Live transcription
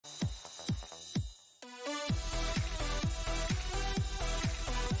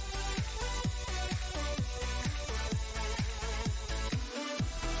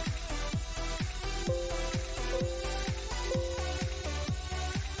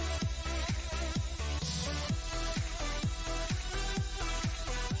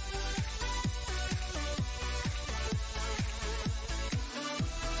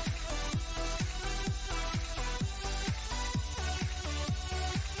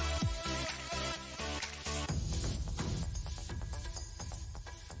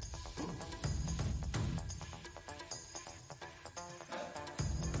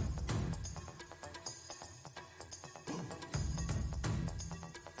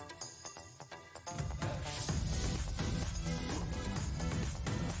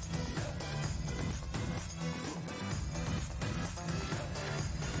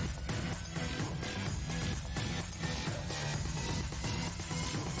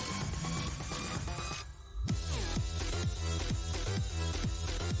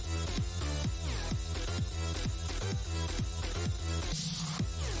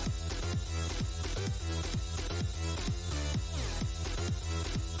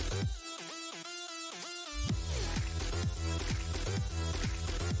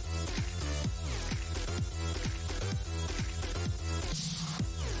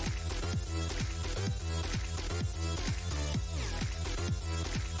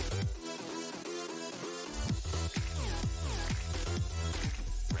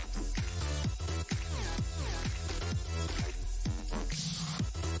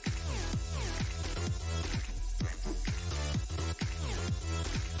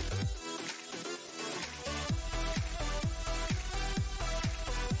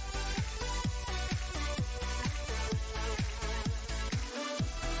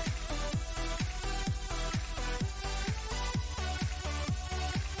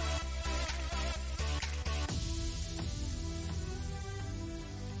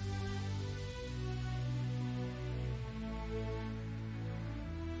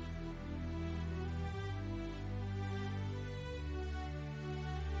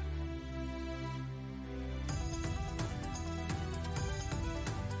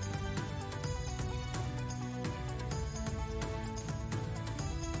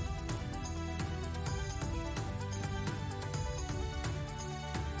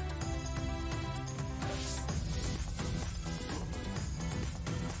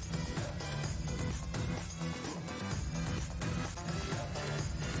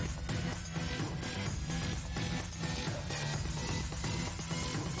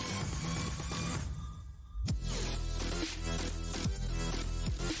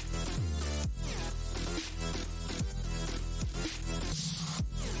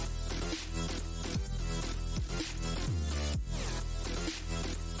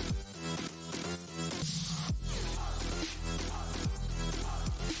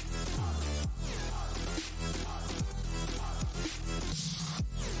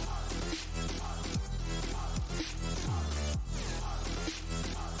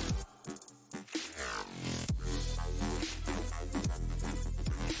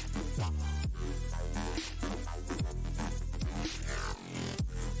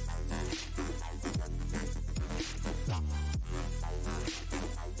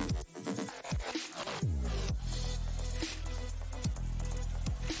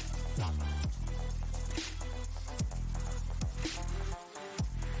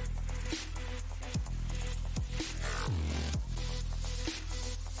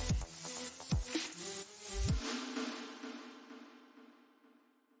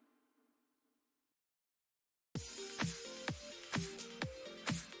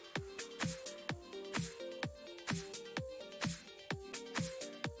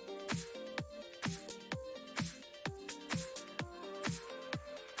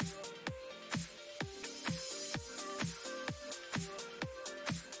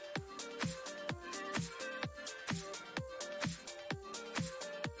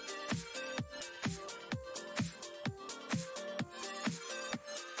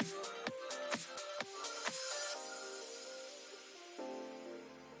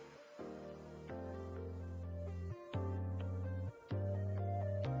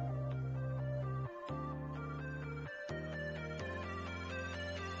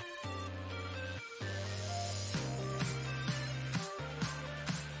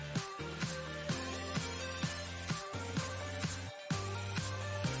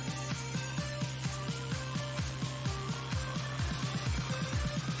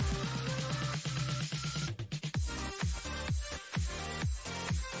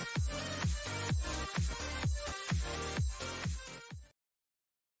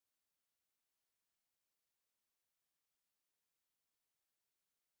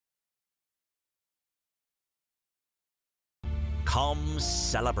Come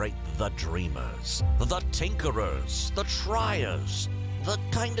celebrate the dreamers, the tinkerers, the triers, the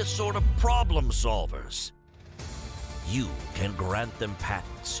kinda sort of problem solvers. You can grant them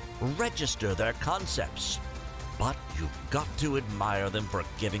patents, register their concepts, but you've got to admire them for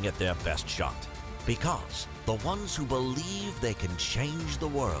giving it their best shot. Because the ones who believe they can change the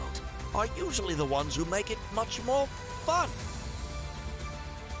world are usually the ones who make it much more fun.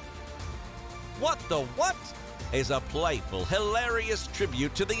 What the What is a playful, hilarious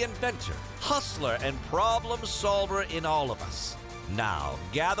tribute to the inventor, hustler, and problem solver in all of us. Now,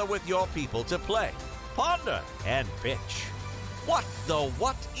 gather with your people to play, ponder, and pitch. What the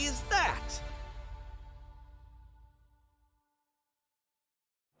What is that?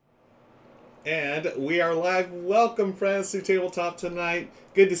 And we are live. Welcome, friends, to Tabletop tonight.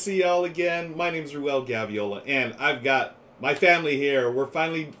 Good to see y'all again. My name is Ruel Gaviola, and I've got my family here. We're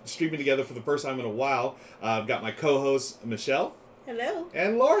finally streaming together for the first time in a while. I've got my co-host, Michelle. Hello.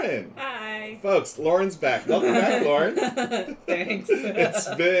 And Lauren. Hi. Folks, Lauren's back. Welcome back, Lauren. Thanks.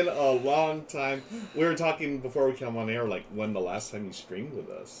 It's been a long time. We were talking before we came on air, like, when the last time you streamed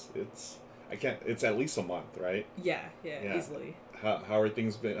with us. It's at least a month, right? Yeah, easily. How are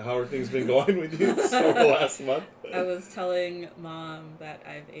things been going with you over the last month? I was telling Mom that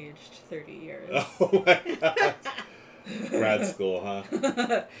I've aged 30 years. Oh my god. Grad school,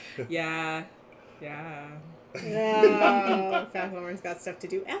 huh? Yeah. Oh, Fat Lauren's got stuff to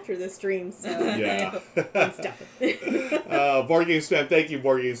do after the stream, so Yeah. stuff. Board Game Spam, thank you,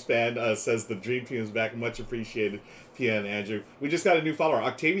 Board Game Spam, says the Dream Team is back. Much appreciated, Pia and Andrew. We just got a new follower,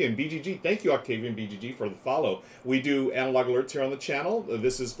 Octavian BGG. Thank you, Octavian BGG, for the follow. We do analog alerts here on the channel.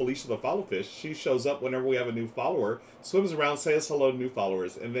 This is Felicia the Follow Fish. She shows up whenever we have a new follower, swims around, says hello to new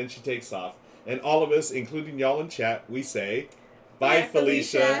followers, and then she takes off. And all of us, including y'all in chat, we say, bye,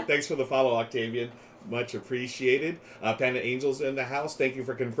 Felicia. Thanks for the follow, Octavian. Much appreciated. Panda Angel's in the house. Thank you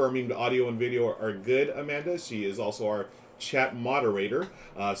for confirming the audio and video are good, Amanda. She is also our chat moderator.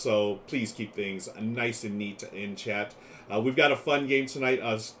 So please keep things nice and neat in chat. We've got a fun game tonight.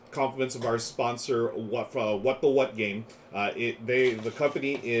 Compliments of our sponsor, What the What game. The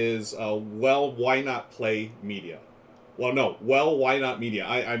company is Well Why Not Play Media. Well, no, Well Why Not Media.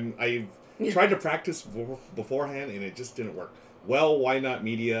 I've tried to practice beforehand and it just didn't work. Well, Why Not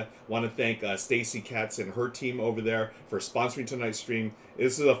Media. Want to thank Stacy Katz and her team over there for sponsoring tonight's stream.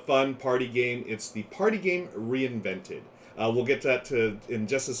 This is a fun party game. It's the party game reinvented. We'll get to that in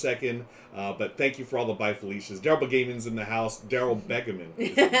just a second. But thank you for all the bye Felicias. Daryl Begamon's in the house. Daryl Begaman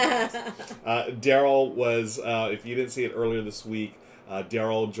is in the house. Daryl was, if you didn't see it earlier this week,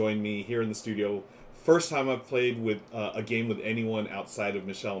 Daryl joined me here in the studio. First time I've played with a game with anyone outside of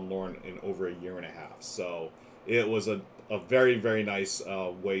Michelle and Lauren in over a year and a half. So it was a very, very nice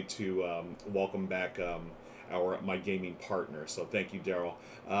way to welcome back my gaming partner. So thank you, Daryl.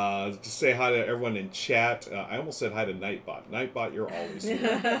 Just say hi to everyone in chat. I almost said hi to Nightbot. Nightbot, you're always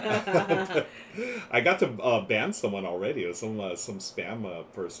here. I got to ban someone already. It was some spam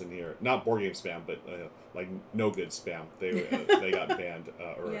person here. Not board game spam, but like no good spam. They got banned.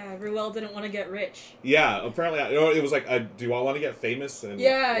 Yeah, Ruel didn't want to get rich. Yeah, apparently it was like, do I want to get famous? And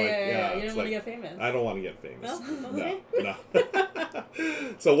yeah. You didn't want to get famous. I don't want to get famous. Oh, okay. No.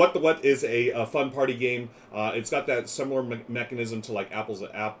 So What the What is a fun party game. It's got that similar mechanism to like Apples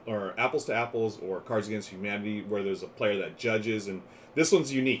to Apples or Cards Against Humanity, where there's a player that judges, and this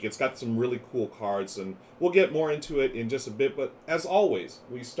one's unique. It's got some really cool cards, and we'll get more into it in just a bit. But as always,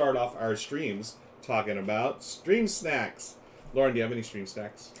 we start off our streams talking about stream snacks. Lauren, do you have any stream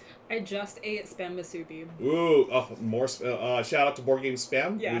snacks? I just ate Spam Masubi. Ooh, more shout out to Board Game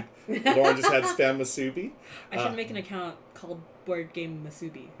Spam. Yeah. Lauren just had Spam Masubi. I should make an account called Board Game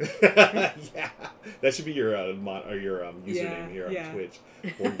Masubi. Yeah, that should be your username here on Twitch.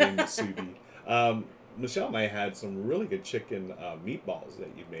 Board Game Masubi. Michelle and I had some really good chicken meatballs that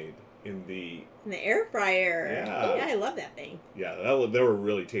you made in the air fryer. Yeah. Yeah, I love that thing. Yeah, they were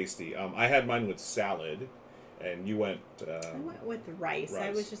really tasty. I had mine with salad, and you went. I went with rice. I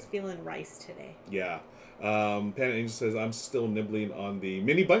was just feeling rice today. Yeah. Panda Angel says, I'm still nibbling on the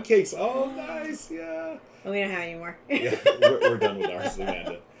mini bun cakes. Oh, nice. Yeah. Well, we don't have any more. Yeah, we're done with ours,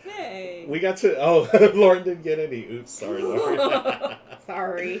 Amanda. Hey. We got to. Oh, Lauren didn't get any. Oops, sorry, Lauren.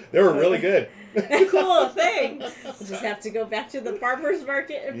 Sorry. They were really good. Cool, thanks. We'll just have to go back to the farmer's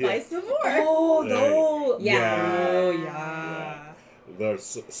market and buy some more. Oh, no. Yeah. Oh, yeah. They're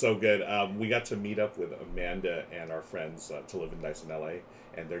so good. We got to meet up with Amanda and our friends to live in Dyson, LA,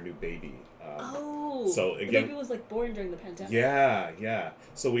 and their new baby. So again, the baby was like born during the pandemic. Yeah.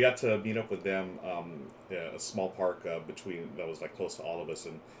 So we got to meet up with them. A small park between that was like close to all of us,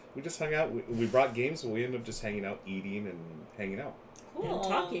 and we just hung out. We brought games, but we ended up just hanging out, eating, and hanging out. Cool. And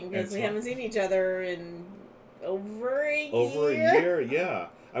talking because we haven't seen each other in over a year. Over a year, yeah.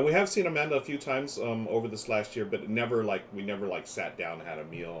 And we have seen Amanda a few times over this last year, but we never sat down and had a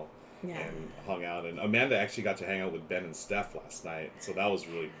meal and hung out. And Amanda actually got to hang out with Ben and Steph last night, so that was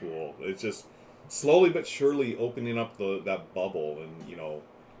really cool. It's just slowly but surely opening up that bubble and, you know,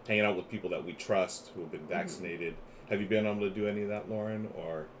 hanging out with people that we trust who have been vaccinated. Have you been able to do any of that, Lauren?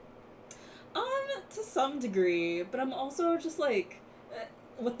 Or to some degree, but I'm also just like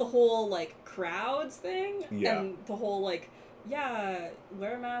with the whole like crowds thing and the whole like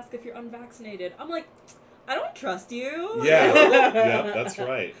wear a mask if you're unvaccinated. I'm like, I don't trust you. Yeah, that's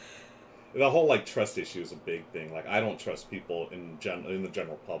right. The whole like trust issue is a big thing. Like, I don't trust people in the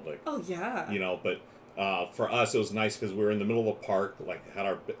general public. Oh yeah. You know, but for us it was nice because we were in the middle of the park, like had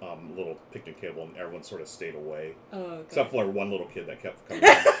our little picnic table, and everyone sort of stayed away. Oh, okay. Except for one little kid that kept coming.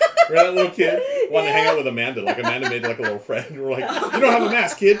 Remember that little kid wanted to hang out with Amanda? Like, Amanda made like a little friend. We're like, you don't have a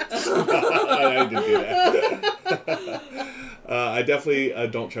mask, kid. I didn't do that. I definitely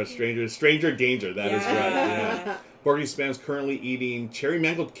don't trust strangers. Stranger danger. That is right. Yeah. Borgie Spam's currently eating cherry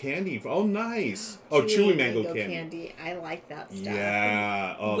mango candy. Oh, nice. Oh, chewy mango candy. I like that stuff.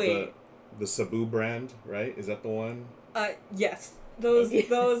 Yeah. Oh, the Sabu brand, right? Is that the one? Yes.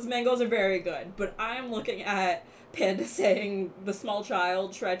 Those mangoes are very good. But I'm looking at Panda saying the small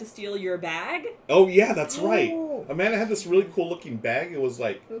child tried to steal your bag. Oh, yeah, that's right. Amanda had this really cool looking bag. It looked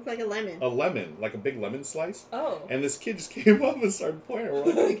like a lemon. A lemon, like a big lemon slice. Oh. And this kid just came up and started pointing. We're like,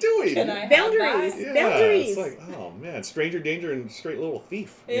 what are you doing? Can I Boundaries. have that? Boundaries. It's like, oh man, stranger danger and straight little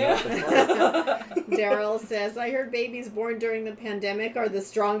thief. Yeah. Daryl says, I heard babies born during the pandemic are the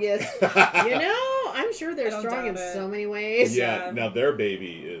strongest. You know, I'm sure they're strong in so many ways. Yeah, now their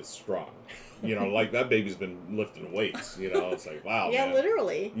baby is strong. You know, like that baby's been lifting weights. You know, it's like, wow. Yeah, man.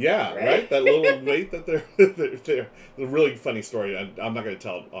 Literally. Yeah, right. That little weight that they're a really funny story. I'm not going to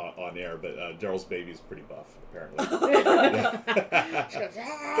tell it on air, but Daryl's baby's pretty buff apparently.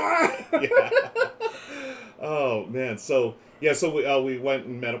 Yeah. Oh man, so we went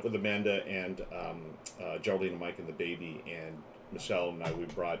and met up with Amanda and Geraldine and Mike and the baby, and Michelle and I. We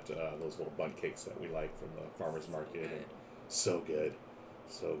brought those little bundt cakes that we like from the farmer's market. And so good.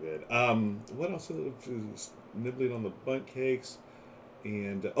 So good. What else is nibbling on the bundt cakes?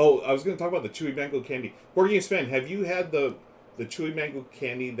 And I was going to talk about the chewy mango candy. Borgie and Sven, have you had the chewy mango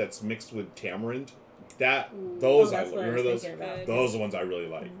candy that's mixed with tamarind? Those are the ones I really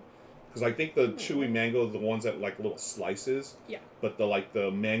like. Because I think the chewy mango, the ones that like little slices. Yeah. But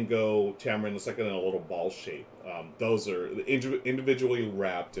the mango tamarind, it's like in a little ball shape. Those are individually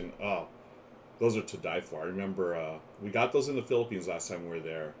wrapped, and those are to die for. I remember we got those in the Philippines last time we were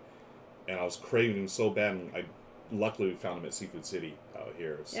there, and I was craving them so bad. And luckily we found them at Seafood City out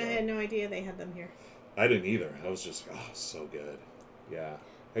here. So. Yeah, I had no idea they had them here. I didn't either. I was just so good. Yeah.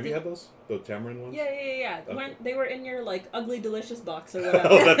 Have you had those? The tamarind ones? Yeah. Okay. They were in your like Ugly Delicious box or whatever.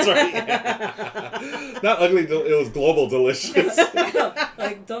 Oh, that's right. Not ugly. It was Global Delicious.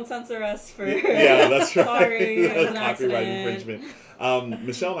 Like, don't censor us for. Yeah, that's right. Sorry, it was an copyright accident. infringement.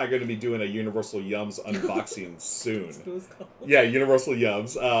 Michelle and I are going to be doing a Universal Yums unboxing soon. That's what it was called. Yeah, Universal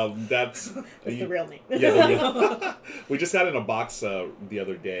Yums. That's the real name. Yeah, we just got in a box the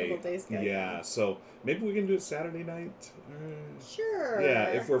other day. A couple days ago. Yeah, so maybe we can do it Saturday night. Sure. Yeah,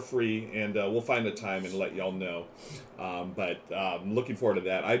 if we're free, and we'll find a time and let y'all know. But looking forward to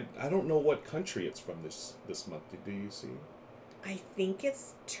that. I don't know what country it's from this month. Do you see? I think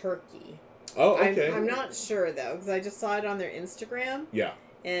it's Turkey. Oh, okay. I'm not sure, though, because I just saw it on their Instagram. Yeah.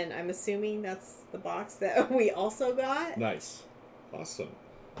 And I'm assuming that's the box that we also got. Nice. Awesome.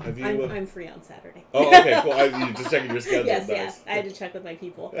 Have you? I'm free on Saturday. Oh, okay, cool. You just checking your schedule. Yes, nice. yes. I had to check with my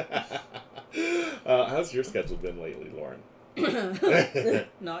people. How's your schedule been lately, Lauren?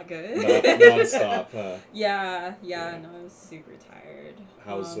 Not good. Non-stop, huh? Yeah, no, I was super tired.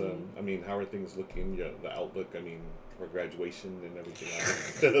 How's, how are things looking? The outlook, for graduation and everything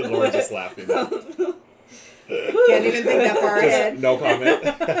else? Lauren's just laughing. Can't even think that far ahead. No comment.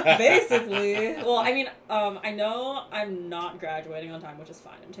 Basically. Well, I know I'm not graduating on time, which is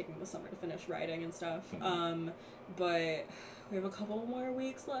fine. I'm taking the summer to finish writing and stuff. Mm-hmm. But we have a couple more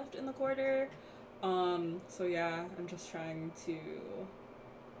weeks left in the quarter. So yeah, I'm just trying to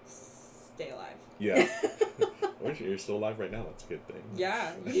stay alive. Yeah. You're still alive right now. That's a good thing.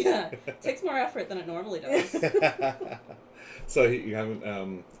 Yeah. It takes more effort than it normally does. So you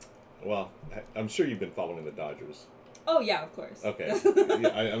haven't, well, I'm sure you've been following the Dodgers. Oh, yeah, of course. Okay.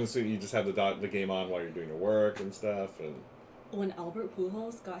 I'm assuming you just have the game on while you're doing your work and stuff. And when Albert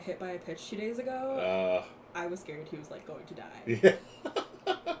Pujols got hit by a pitch 2 days ago, I was scared he was, like, going to die. Yeah.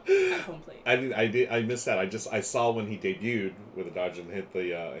 At home plate. I missed that. I saw when he debuted with the Dodgers and hit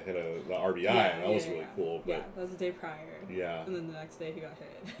the RBI, and that was really cool. But, yeah, that was the day prior. Yeah. And then the next day he got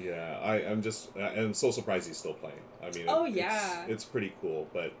hit. Yeah, I'm so surprised he's still playing. I mean, it's pretty cool.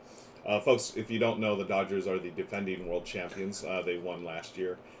 But folks, if you don't know, the Dodgers are the defending world champions. They won last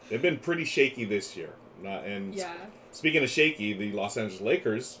year. They've been pretty shaky this year. Speaking of shaky, the Los Angeles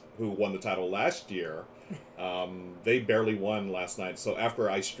Lakers, who won the title last year, they barely won last night. So after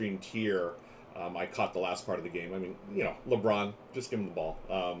I streamed here, I caught the last part of the game. I mean, LeBron, just give him the ball.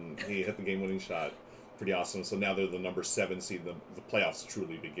 He hit the game-winning shot. Pretty awesome. So now they're the number 7 seed. The playoffs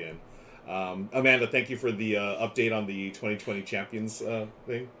truly begin. Amanda, thank you for the update on the 2020 champions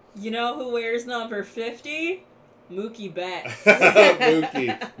thing. You know who wears number 50? Mookie Betts.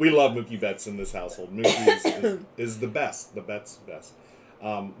 Mookie. We love Mookie Betts in this household. Mookie is the best. The Betts best.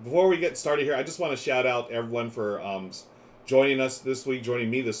 Before we get started here, I just want to shout out everyone for joining us this week, joining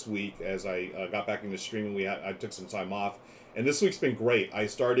me this week as I got back into streaming. I took some time off. And this week's been great. I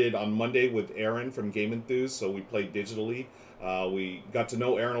started on Monday with Aaron from Game Enthuse, so we played digitally. We got to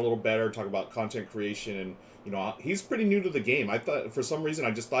know Aaron a little better, talk about content creation, and he's pretty new to the game. I thought, for some reason,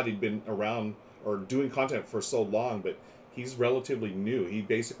 I just thought he'd been around or doing content for so long, but he's relatively new. He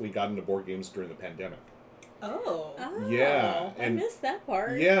basically got into board games during the pandemic. Oh. Yeah. I missed that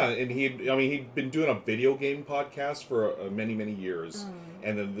part. Yeah, and he'd been doing a video game podcast for many, many years.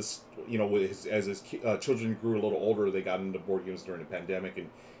 And then this, as his children grew a little older, they got into board games during the pandemic, and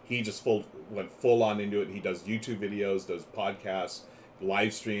he just went full on into it. He does YouTube videos, does podcasts,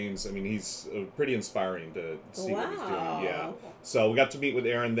 live streams. I mean, he's pretty inspiring to see what he's doing. Yeah. So we got to meet with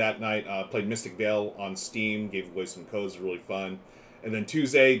Aaron that night, played Mystic Vale on Steam, gave away some codes, really fun. And then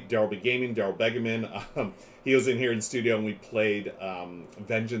Tuesday, Daryl B. Gaming, Daryl Begeman, he was in here in studio, and we played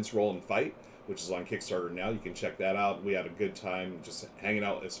Vengeance Roll and Fight, which is on Kickstarter now. You can check that out. We had a good time just hanging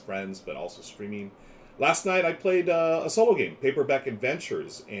out as friends, but also streaming. Last night, I played a solo game, Paperback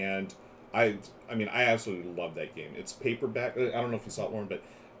Adventures, and I absolutely love that game. It's paperback. I don't know if you saw it, Lauren, but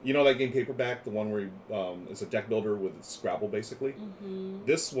you know that game Paperback, the one where it's a deck builder with Scrabble, basically? Mm-hmm.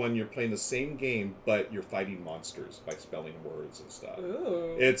 This one, you're playing the same game, but you're fighting monsters by spelling words and stuff.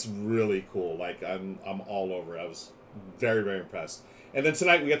 Ooh. It's really cool. Like, I'm all over it. I was very, very impressed. And then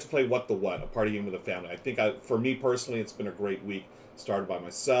tonight, we got to play What the What, a party game with a family. I think, for me personally, it's been a great week. Started by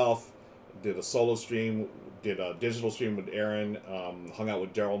myself, did a solo stream, did a digital stream with Aaron, hung out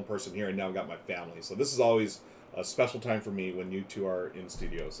with Daryl in person here, and now I've got my family. So this is always a special time for me when you two are in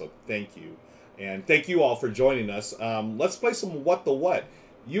studio. So thank you. And thank you all for joining us. Let's play some What the What.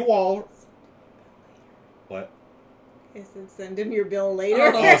 You all... What? I said send him your bill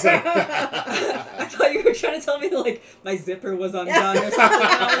later. I thought you were trying to tell me, like, my zipper was undone or something.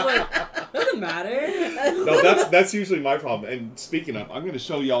 I was like, doesn't matter. No, that's usually my problem. And speaking of, I'm going to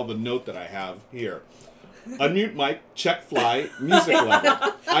show you all the note that I have here. Unmute mic, check fly, music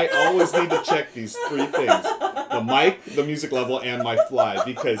level. I always need to check these 3 things. The mic, the music level, and my fly.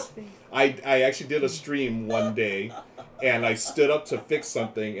 Because I actually did a stream one day, and I stood up to fix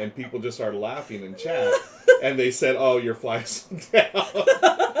something, and people just started laughing in chat. And they said, "Oh, your fly's down."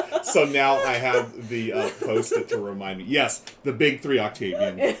 So now I have the post-it to remind me. Yes, the big 3,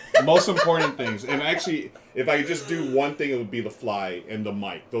 Octavian. Most important things. And actually, if I could just do one thing, it would be the fly and the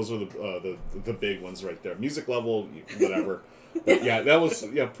mic. Those are the big ones right there. Music level, whatever. But yeah, that was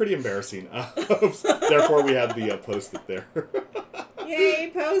pretty embarrassing. Therefore, we had the post-it there.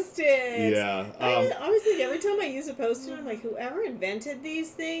 Yay, post-it! Yeah. I always think every time I use a post-it, I'm like, whoever invented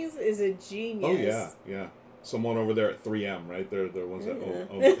these things is a genius. Oh, yeah. Someone over there at 3M, right? They're the ones that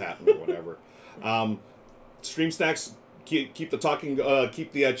own the patent or whatever. Stream Snacks, keep the talking,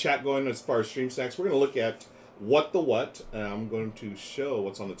 keep the chat going as far as Stream Snacks. We're going to look at What the What. I'm going to show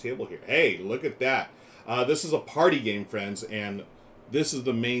what's on the table here. Hey, look at that. This is a party game, friends, and this is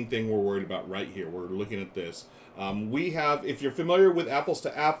the main thing we're worried about right here. We're looking at this. We have, if you're familiar with Apples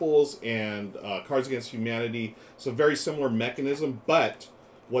to Apples and Cards Against Humanity, it's a very similar mechanism, but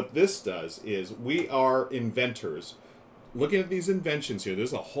what this does is we are inventors. Looking at these inventions here,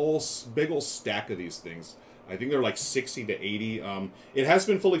 there's a whole big old stack of these things. I think they're like 60 to 80. It has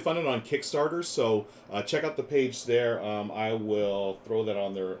been fully funded on Kickstarter, so check out the page there. I will throw that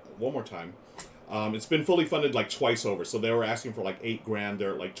on there one more time. It's been fully funded like twice over. So they were asking for like $8,000.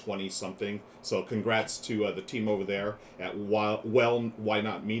 They're at like 20 something. So congrats to the team over there at Why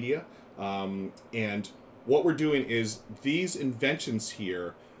Not Media. And what we're doing is these inventions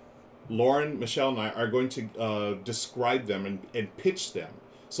here, Lauren, Michelle, and I are going to describe them and pitch them.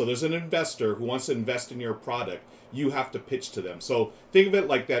 So there's an investor who wants to invest in your product. You have to pitch to them. So think of it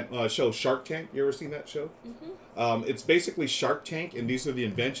like that show Shark Tank. You ever seen that show? Mm-hmm. It's basically Shark Tank, and these are the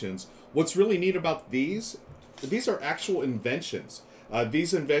inventions. What's really neat about these are actual inventions.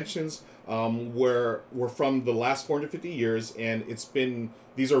 These inventions were from the last 450 years, and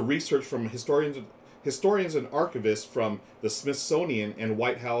these are research from historians and archivists from the Smithsonian and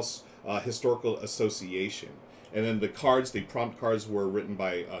White House Historical Association. And then the prompt cards were written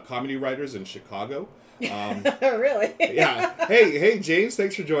by comedy writers in Chicago. Really? Yeah. Hey, James,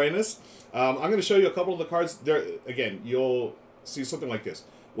 thanks for joining us. I'm going to show you a couple of the cards. There, again, you'll see something like this.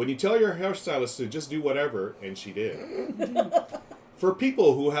 When you tell your hairstylist to just do whatever, and she did. For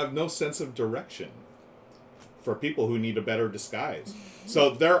people who have no sense of direction. For people who need a better disguise.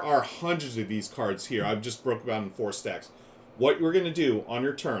 So there are hundreds of these cards here. I've just broken down in 4 stacks. What you're going to do on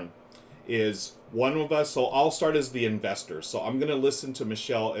your turn is one of us, so I'll start as the investor. So I'm going to listen to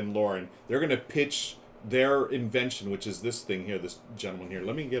Michelle and Lauren. They're going to pitch their invention, which is this thing here, this gentleman here.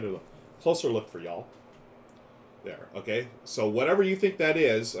 Let me get a closer look for y'all. There, okay? So whatever you think that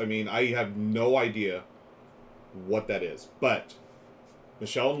is, I mean, I have no idea what that is. But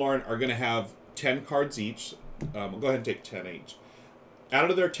Michelle and Lauren are going to have 10 cards each. Go ahead and take 10 each. Out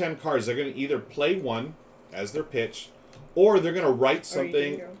of their 10 cards, they're going to either play one as their pitch, or they're going to write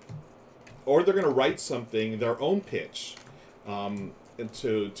something, their own pitch,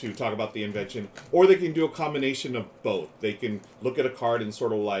 to talk about the invention, or they can do a combination of both. They can look at a card and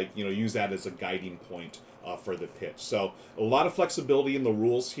sort of like, use that as a guiding point for the pitch. So a lot of flexibility in the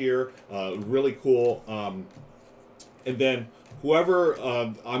rules here, really cool. And then whoever,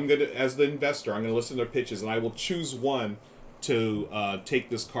 as the investor, I'm gonna listen to their pitches, and I will choose one to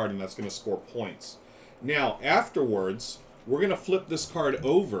take this card, and that's gonna score points. Now, afterwards, we're gonna flip this card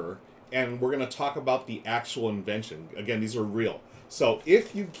over, and we're gonna talk about the actual invention. Again, these are real. So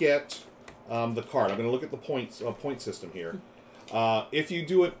if you get the card, I'm gonna look at the point system here. If you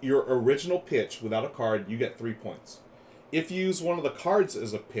do your original pitch without a card, you get 3 points. If you use one of the cards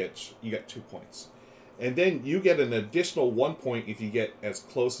as a pitch, you get 2 points. And then you get an additional 1 point if you get as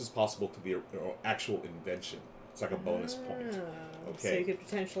close as possible to the actual invention. It's like a bonus point. Okay. So you could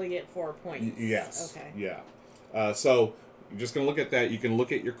potentially get 4 points. Yes. Okay. Yeah. So you're just going to look at that. You can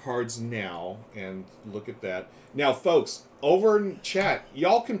look at your cards now and look at that. Now, folks, over in chat,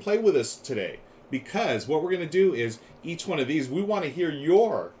 y'all can play with us today, because what we're going to do is each one of these, we want to hear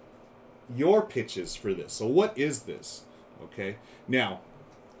your pitches for this. So what is this? Okay. Now,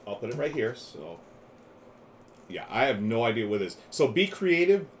 I'll put it right here. So yeah, I have no idea what it is. So be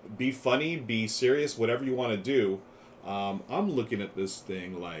creative, be funny, be serious, whatever you want to do. I'm looking at this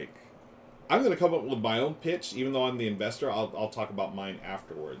thing like, I'm going to come up with my own pitch, even though I'm the investor. I'll talk about mine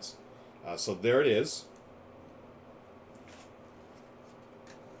afterwards. So there it is.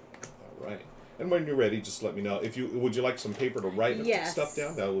 All right. And when you're ready, just let me know. Would you like some paper to write stuff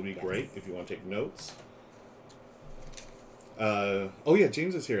down? That would be great if you want to take notes. Oh yeah,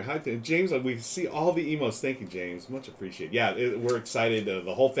 James is here. Hi, James. We see all the emos. Thank you, James. Much appreciated. Yeah, we're excited.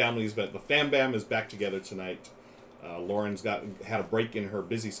 The whole family's the Fam Bam is back together tonight. Lauren's had a break in her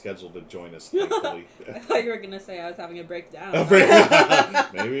busy schedule to join us, thankfully. I thought you were gonna say I was having a breakdown.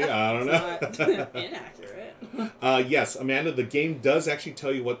 Maybe, I don't know. Not inaccurate. Yes, Amanda. The game does actually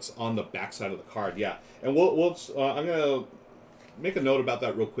tell you what's on the backside of the card. Yeah, and we'll I'm gonna make a note about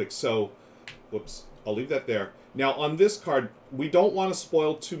that real quick. So, whoops, I'll leave that there. Now, on this card, we don't want to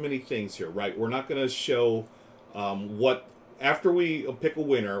spoil too many things here, right? We're not going to show after we pick a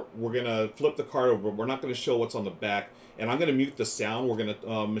winner, we're going to flip the card over. We're not going to show what's on the back. And I'm going to mute the sound. We're going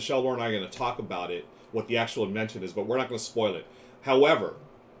to, Michelle, Lauren, and I are going to talk about it, what the actual invention is, but we're not going to spoil it. However,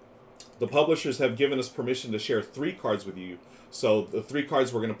 the publishers have given us permission to share 3 cards with you. So the 3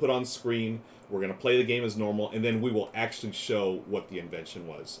 cards we're going to put on screen. We're going to play the game as normal, and then we will actually show what the invention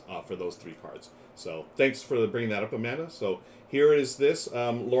was for those 3 cards. So thanks for bringing that up, Amanda. So here is this.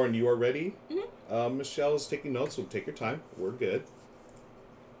 Lauren, you are ready. Mm-hmm. Michelle is taking notes, so take your time. We're good.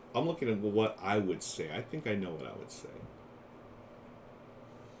 I'm looking at what I would say. I think I know what I would say.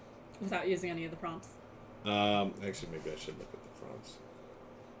 Without using any of the prompts? Actually, maybe I should look at the prompts.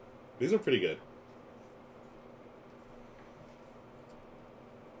 These are pretty good.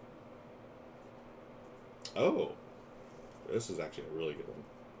 Oh, this is actually a really good one.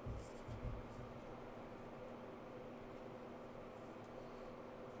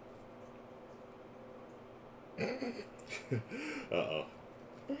 Uh-oh.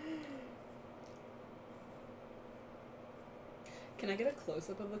 Can I get a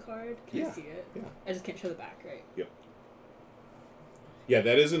close-up of the card? Can I see it? Yeah. I just can't show the back, right? Yep. Yeah,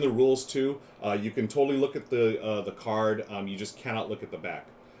 that is in the rules too. You can totally look at the card. You just cannot look at the back.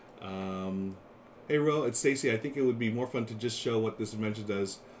 Hey, Ro, it's Stacy. I think it would be more fun to just show what this invention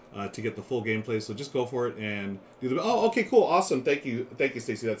does to get the full gameplay. So just go for it and do the. Oh, okay, cool, awesome. Thank you,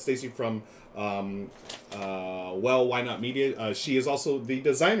 Stacy. That's Stacy from Well, Why Not Media. She is also the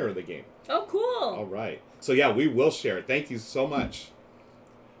designer of the game. Oh, cool. All right. So yeah, we will share it. Thank you so much.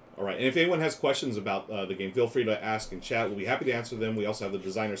 All right, and if anyone has questions about the game, feel free to ask in chat. We'll be happy to answer them. We also have the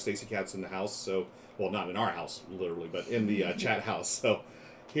designer Stacy Katz in the house. So, well, not in our house, literally, but in the chat house. So,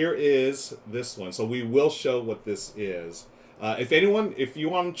 here is this one. So we will show what this is. If you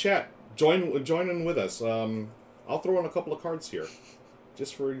want to chat, join in with us. I'll throw in a couple of cards here,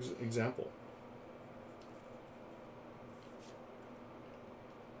 just for example.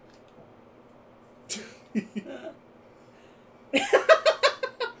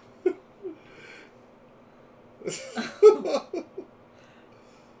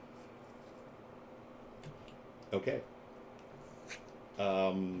 Okay.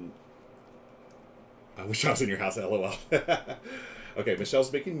 I wish I was in your house, LOL. Okay,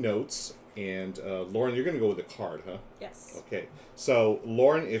 Michelle's making notes, and Lauren, you're going to go with the card, huh? Yes. Okay. So,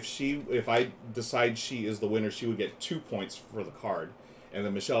 Lauren, if I decide she is the winner, she would get 2 points for the card. And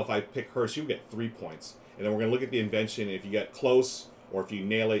then Michelle, if I pick her, she would get 3 points. And then we're going to look at the invention. If you get close, or if you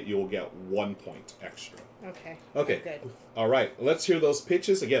nail it, you'll get 1 point extra. Okay. Okay. Good. All right. Let's hear those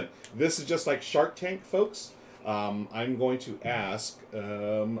pitches. Again, this is just like Shark Tank, folks. I'm going to ask,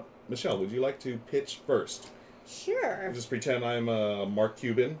 Michelle, would you like to pitch first? Sure. Just pretend I'm Mark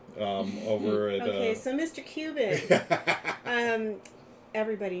Cuban over at... Okay, so Mr. Cuban,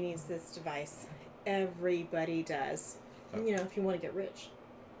 everybody needs this device. Everybody does. You know, if you want to get rich.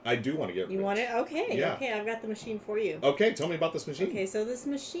 I do want to get rich. You want it? Okay. Yeah. Okay, I've got the machine for you. Okay, tell me about this machine. Okay, so this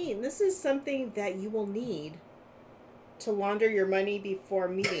machine, this is something that you will need to launder your money before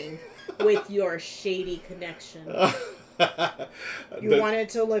meeting with your shady connection. You want it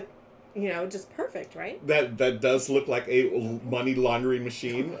to look, you know, just perfect, right? That does look like a money laundering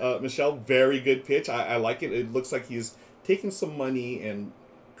machine, Michelle. Very good pitch. I like it. It looks like he's taking some money and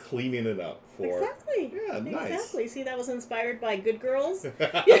cleaning it up for... Exactly. Yeah, nice. Exactly. See, that was inspired by Good Girls.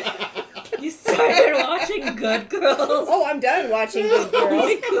 You started watching Good Girls? Oh, I'm done watching Good Girls. Oh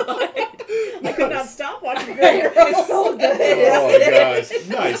my god. I could not stop watching Good Girls. It's so good. Oh my gosh.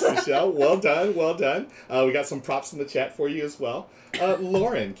 Nice, Michelle. Well done. Well done. We got some props in the chat for you as well.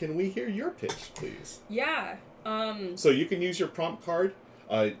 Lauren, can we hear your pitch, please? Yeah. So you can use your prompt card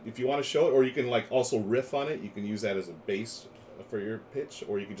if you want to show it, or you can like also riff on it. You can use that as a base for your pitch,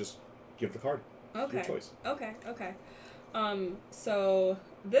 or you can just give the card. Okay. Your choice. Okay. So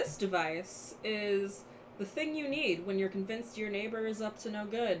this device is the thing you need when you're convinced your neighbor is up to no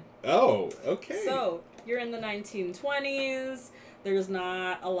good. Oh, okay. So you're in the 1920s. There's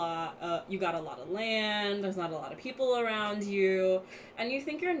not a lot, you got a lot of land, there's not a lot of people around you, and you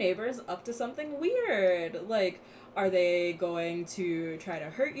think your neighbor's up to something weird. Like, are they going to try to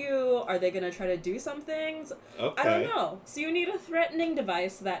hurt you? Are they going to try to do some things? Okay. I don't know. So you need a threatening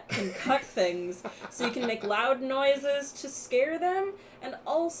device that can cut things, so you can make loud noises to scare them, and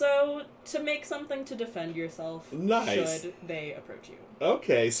also to make something to defend yourself Nice. should they approach you.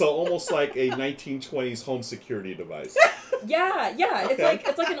 Okay, so almost like a 1920s home security device. Yeah. Okay.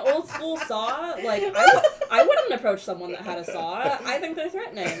 It's like an old school saw. Like I wouldn't approach someone that had a saw. I think they're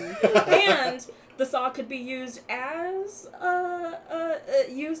threatening. And the saw could be used as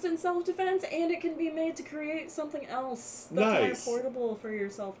used in self-defense, and it can be made to create something else that's Nice. more portable for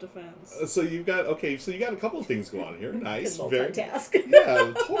your self-defense. So you got a couple of things going on here. Nice. Good Very multitask.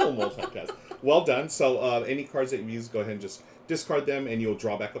 Yeah, total multitask. Well done. So any cards that you use, go ahead and just discard them, and you'll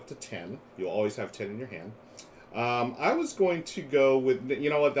draw back up to 10. You'll always have 10 in your hand. I was going to go with, you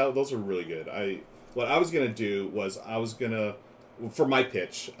know what, those are really good. What I was going to do was for my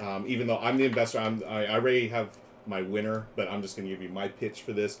pitch, even though I'm the investor, I already have my winner, but I'm just going to give you my pitch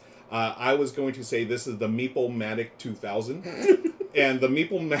for this. I was going to say this is the Meeple-Matic 2000. And the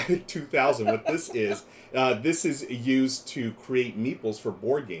Meeple-Matic 2000, what this is used to create meeples for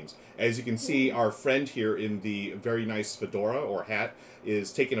board games. As you can see, our friend here in the very nice fedora or hat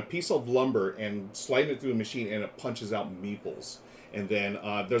is taking a piece of lumber and sliding it through a machine, and it punches out meeples. And then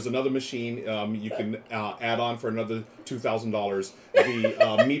there's another machine you can add on for another $2,000. The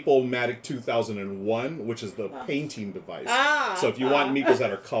Meeple-Matic 2001, which is the painting device. So if you want Meeples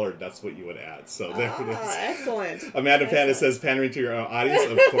that are colored, that's what you would add. So there it is. Excellent. Amanda Panda says, pandering to your audience,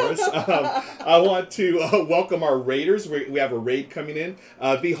 of course. I want to welcome our raiders. We have a raid coming in.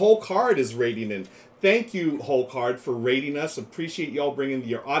 The whole card is raiding in. Thank you, Whole Card, for rating us. Appreciate y'all bringing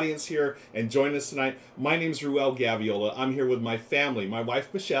your audience here and joining us tonight. My name's Ruel Gaviola. I'm here with my family, my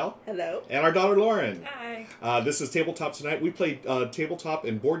wife, Michelle. Hello. And our daughter, Lauren. Hi. This is Tabletop Tonight. We play tabletop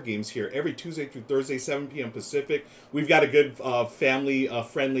and board games here every Tuesday through Thursday, 7 p.m. Pacific. We've got a good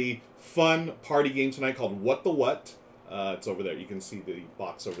family-friendly, fun party game tonight called What the What. It's over there. You can see the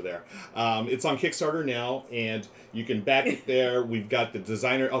box over there. It's on Kickstarter now, and you can back it there. We've got the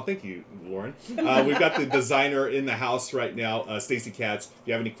designer. Oh, thank you, Lauren. We've got the designer in the house right now, Stacy Katz. If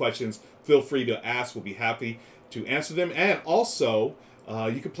you have any questions, feel free to ask. We'll be happy to answer them. And also,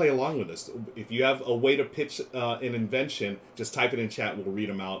 you can play along with us. If you have a way to pitch an invention, just type it in chat. We'll read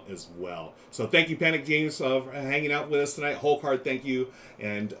them out as well. So thank you, Panic Games, for hanging out with us tonight. Whole Card, thank you.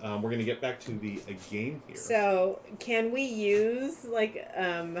 And we're going to get back to the game here. So can we use like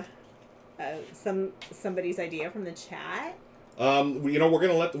somebody's idea from the chat? We're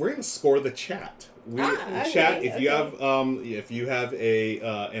gonna score the chat. Chat. If you have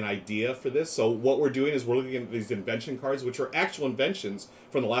an idea for this, so what we're doing is we're looking at these invention cards, which are actual inventions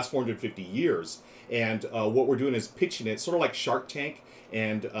from the last 450 years, and what we're doing is pitching it, sort of like Shark Tank,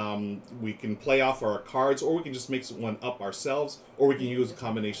 and we can play off our cards, or we can just make one up ourselves, or we can use a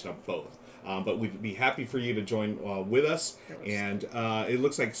combination of both. But we'd be happy for you to join with us. And it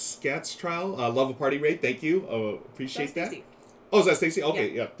looks like Scats Trial, Love a Party Raid. Thank you. Appreciate that. Oh, is that Stacy?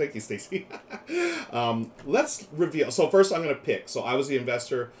 Okay, yeah. Thank you, Stacy. Let's reveal. So first, I'm going to pick. So I was the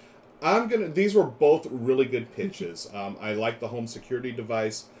investor. These were both really good pitches. I like the home security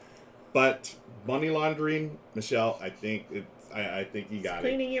device, but money laundering, Michelle, I think you got it.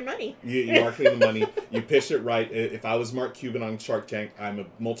 Cleaning your money. You are cleaning the money. You pitched it right. If I was Mark Cuban on Shark Tank, I'm a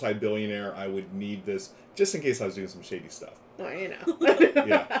multi-billionaire. I would need this just in case I was doing some shady stuff. Oh, you know.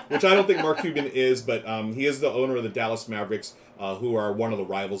 Yeah, which I don't think Mark Cuban is, but he is the owner of the Dallas Mavericks, who are one of the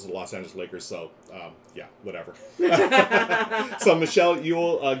rivals of the Los Angeles Lakers. So, yeah, whatever. So, Michelle, you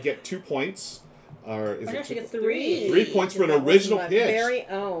will get 2 points. Or is it she gets 3. 3 points for an original pitch. Very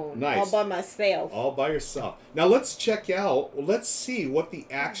own. Nice. All by myself. All by yourself. Now let's check out. Let's see what the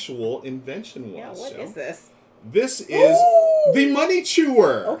actual invention was. Yeah. What is this? This is the Money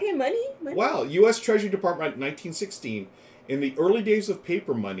Chewer. Okay, money. Wow. U.S. Treasury Department, 1916. In the early days of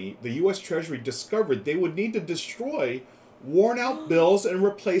paper money, the U.S. Treasury discovered they would need to destroy worn-out bills and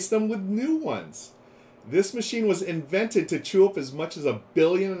replace them with new ones. This machine was invented to chew up as much as $1.5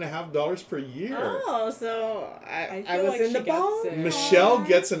 billion per year. Oh, so I was like in the ball. Michelle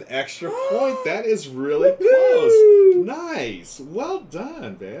gets an extra point. That is really close. Nice. Well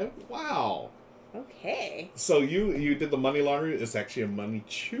done, man. Wow. Okay. So you did the money laundering. It's actually a money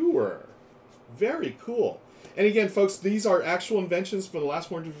chewer. Very cool. And again, folks, these are actual inventions for the last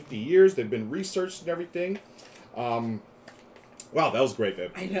 450 years. They've been researched and everything. Wow, that was great,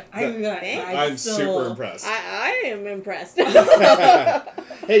 man. I know. I'm super impressed. I am impressed.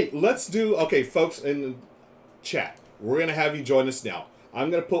 Hey, let's do... Okay, folks in the chat, we're going to have you join us now. I'm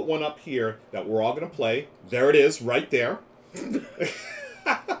going to put one up here that we're all going to play. There it is, right there.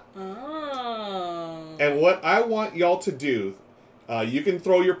 Oh. And what I want y'all to do, you can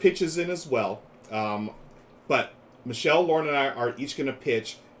throw your pitches in as well. But Michelle, Lauren, and I are each going to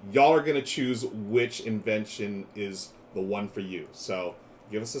pitch. Y'all are going to choose which invention is the one for you. So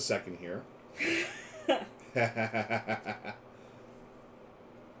give us a second here.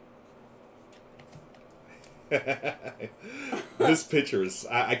 This picture is...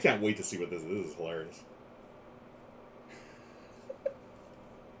 I can't wait to see what this is. This is hilarious.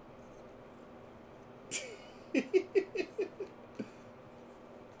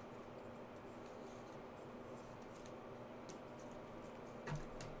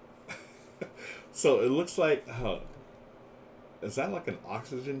 So it looks like... is that like an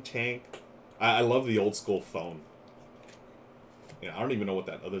oxygen tank? I love the old school phone. I don't even know what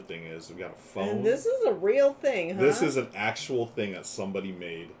that other thing is. We got a phone. And this is a real thing, huh? This is an actual thing that somebody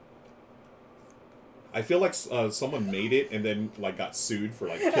made. I feel like someone made it and then like got sued for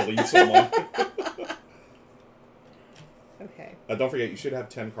like killing someone. Okay. Don't forget, you should have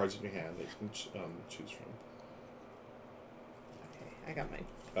 10 cards in your hand that you can choose from. Okay, I got mine.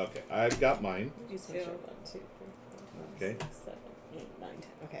 Okay, I've got mine. 1, 2, 3, 4, 5, Okay. 6, 7, 8, 9, 10.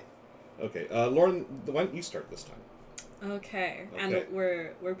 Okay. Okay, Lauren, why don't you start this time? Okay. And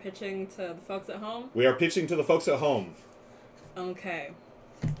we're pitching to the folks at home? We are pitching to the folks at home. Okay.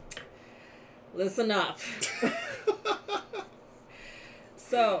 Listen up.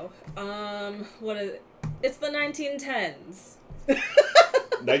 So, what is it? It's the 1910s.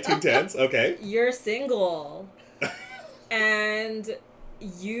 1910s? Okay. You're single. And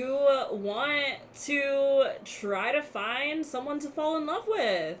you want to try to find someone to fall in love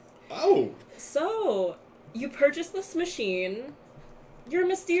with. Oh. So, you purchase this machine. You're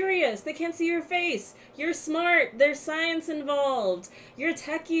mysterious. They can't see your face. You're smart. There's science involved. You're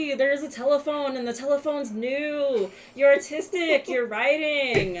techie. There's a telephone, and the telephone's new. You're artistic. You're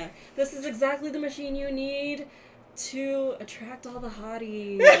writing. This is exactly the machine you need to attract all the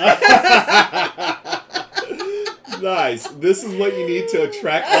hotties. Nice. This is what you need to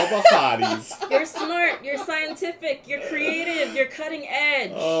attract all the hotties. You're smart. You're scientific. You're creative. You're cutting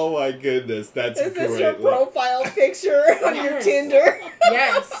edge. Oh my goodness, that's Is great. this your profile picture on your Tinder?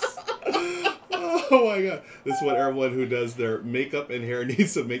 Yes. Oh my god. This is what everyone who does their makeup and hair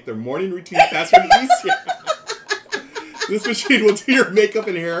needs to make their morning routine faster and easier. This machine will do your makeup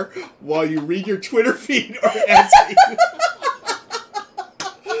and hair while you read your Twitter feed or answer.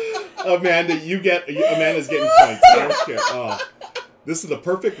 Amanda's getting points. I don't care. Oh, this is the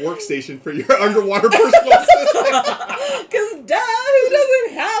perfect workstation for your underwater personal assistant. Because who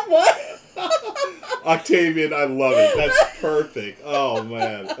doesn't have one? Octavian, I love it. That's perfect. Oh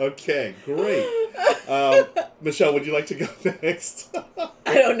man. Okay, great. Michelle, would you like to go next?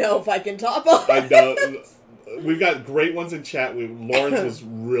 I don't know if I can top on. I know. We've got great ones in chat. Lawrence was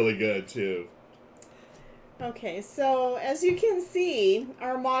really good too. Okay, so as you can see,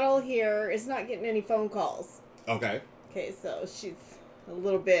 our model here is not getting any phone calls. Okay. Okay, so she's a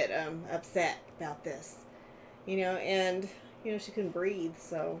little bit upset about this, and she couldn't breathe,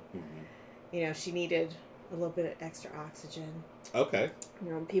 so she needed a little bit of extra oxygen. Okay.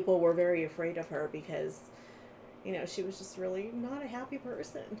 People were very afraid of her because, she was just really not a happy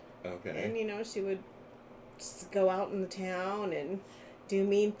person. Okay. And she would just go out in the town and do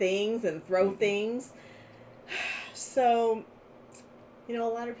mean things and throw things. So, a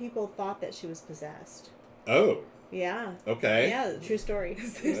lot of people thought that she was possessed. Oh. Yeah. Okay. Yeah, true story.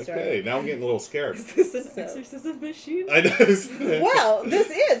 Okay, now I'm getting a little scared. Is this an exorcism machine? I know. Well, this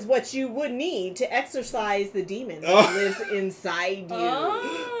is what you would need to exorcise the demon that lives inside you.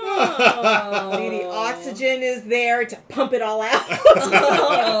 Oh. See, the oxygen is there to pump it all out.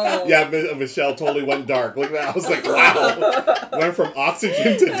 Oh. Yeah, Michelle totally went dark. Look at that. I was like, wow. Went from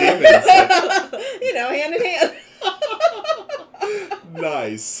oxygen to demons. Hand in hand.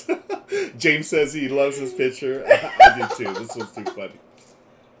 Nice. James says he loves this picture. I do too. This was too funny.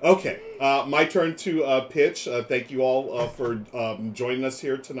 Okay, my turn to pitch. Thank you all for joining us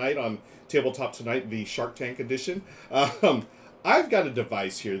here tonight on Tabletop Tonight, the Shark Tank edition. I've got a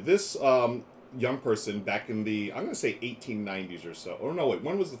device here. This young person back in the, I'm going to say 1890s or so. Oh, no, wait.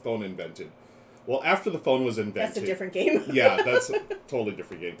 When was the phone invented? Well, after the phone was invented. That's a different game. Yeah, that's a totally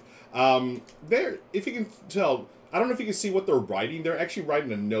different game. If you can tell, I don't know if you can see what they're writing. They're actually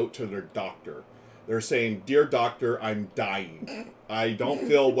writing a note to their doctor. They're saying, "Dear doctor, I'm dying. I don't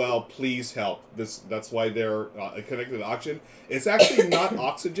feel well. Please help." That's why they're connected to oxygen. It's actually not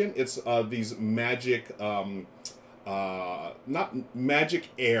oxygen. It's these magic, not magic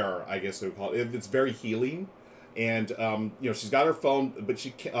air, I guess they would call it. It's very healing. And, she's got her phone, but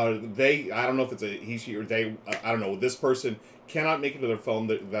she can't, I don't know if it's a he, she, or they, I don't know. This person cannot make it to their phone.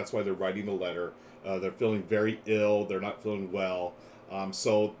 That's why they're writing the letter. They're feeling very ill. They're not feeling well.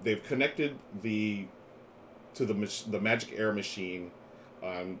 So they've connected the magic air machine.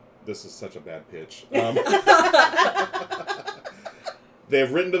 This is such a bad pitch. They've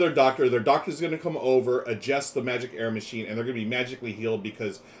written to their doctor. Their doctor's going to come over, adjust the magic air machine, and they're going to be magically healed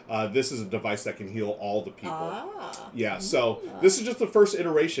because this is a device that can heal all the people. Yeah, so this is just the first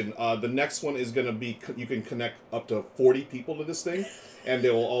iteration. The next one is going to be, you can connect up to 40 people to this thing, and they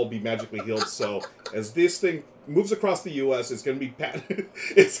will all be magically healed. So as this thing moves across the U.S., it's going to be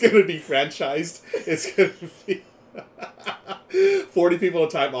it's going to be franchised. It's going to be 40 people at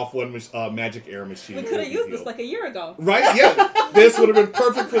a time off one magic air machine. We could have used this like a year ago. Right? Yeah. This would have been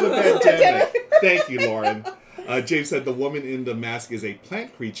perfect for the pandemic. Thank you, Lauren. James said the woman in the mask is a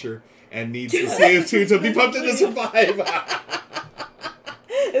plant creature and needs the CO2 to be pumped in to survive.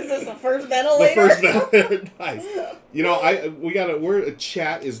 Is this the first ventilator? The first ventilator. Nice.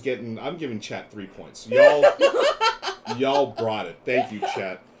 Chat is getting, I'm giving chat 3 points. Y'all brought it. Thank you,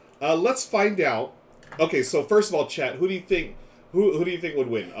 chat. Let's find out. Okay, so first of all, chat, who do you think would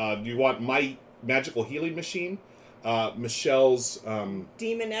win? Do you want my magical healing machine, Michelle's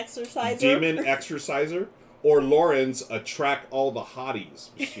demon exerciser, or Lauren's Attract All the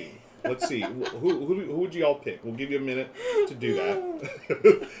Hotties machine. Let's see. Who would you all pick? We'll give you a minute to do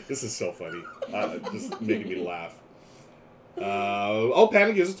that. This is so funny. Just making me laugh.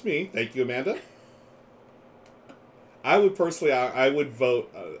 Panda gives it to me. Thank you, Amanda. I would personally, I would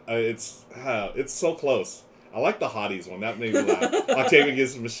vote. It's so close. I like the hotties one. That made me laugh. Octavian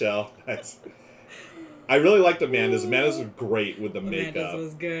gives it to Michelle. Nice. I really liked Amanda's. Amanda's was great with the makeup. Amanda's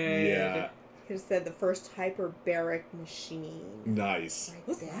was good. Yeah. Could have said the first hyperbaric machine. Nice. Like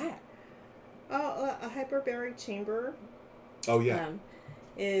What's that? A hyperbaric chamber. Oh yeah.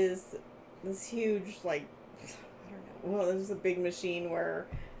 Is this huge, like, I don't know. Well, this is a big machine where,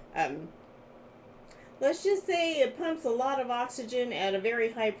 let's just say it pumps a lot of oxygen at a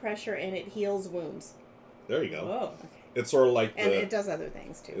very high pressure and it heals wounds. There you go. Oh. Okay. It's sort of like And it does other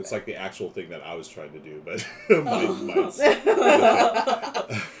things too. It's but. like the actual thing that I was trying to do, but mine's.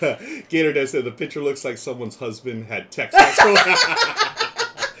 Gator Dave said the picture looks like someone's husband had text.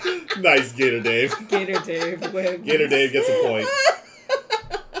 Nice, Gator Dave. Gator Dave wins. Gator Dave gets a point.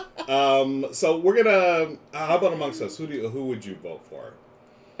 So we're gonna. How about amongst us? Who would you vote for?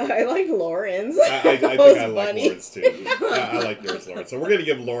 I like Lauren's. I think I like Lauren's too. I like yours, Lauren. So we're gonna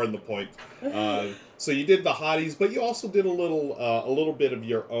give Lauren the point. So you did the hotties, but you also did a little bit of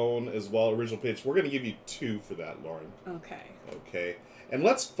your own as well. Original pitch. We're gonna give you 2 for that, Lauren. Okay. Okay. And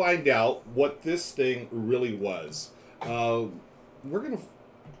let's find out what this thing really was. We're gonna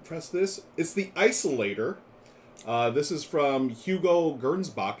press this. It's the Isolator. This is from Hugo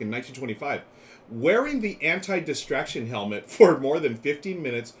Gernsback in 1925. Wearing the anti-distraction helmet for more than 15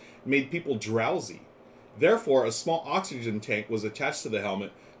 minutes made people drowsy. Therefore, a small oxygen tank was attached to the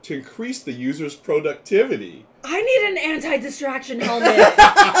helmet to increase the user's productivity. I need an anti-distraction helmet.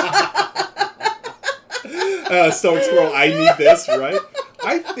 Stoic Squirrel, I need this, right?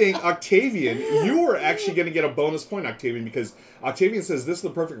 I think, Octavian, you are actually going to get a bonus point, Octavian, because Octavian says this is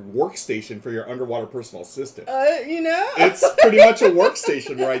the perfect workstation for your underwater personal assistant. It's pretty much a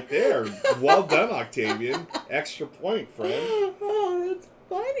workstation right there. Well done, Octavian. Extra point, friend. Oh, that's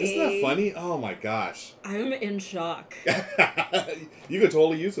funny. Isn't that funny? Oh my gosh. I'm in shock. You could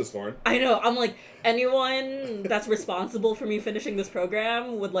totally use this, Lauren. I know. I'm like, anyone that's responsible for me finishing this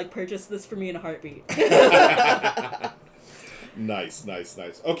program would like purchase this for me in a heartbeat. Nice.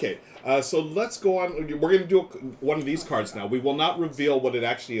 Okay, so let's go on. We're going to do one of these cards now. We will not reveal what it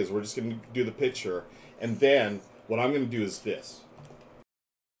actually is. We're just going to do the picture. And then what I'm going to do is this.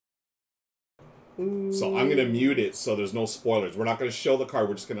 Ooh. So I'm going to mute it so there's no spoilers. We're not going to show the card.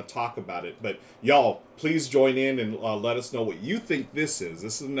 We're just going to talk about it. But y'all, please join in and let us know what you think this is.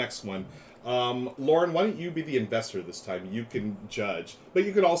 This is the next one. Lauren, why don't you be the investor this time? You can judge. But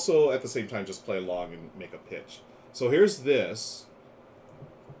you could also, at the same time, just play along and make a pitch. So here's this.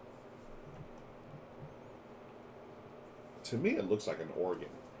 To me, it looks like an organ.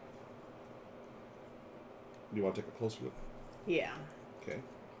 Do you want to take a closer look? Yeah. Okay.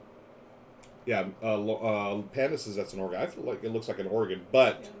 Yeah, Panda says that's an organ. I feel like it looks like an organ,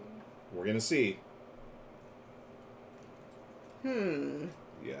 but we're going to see. Yeah.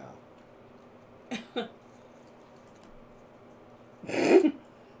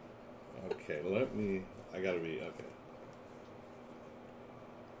 Okay, I gotta be, okay.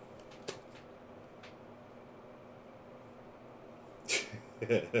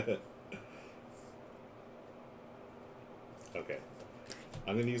 Okay.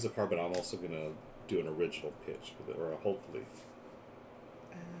 I'm gonna use a card, but I'm also gonna do an original pitch with it, or hopefully.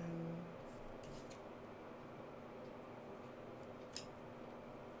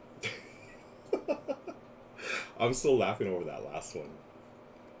 I'm still laughing over that last one.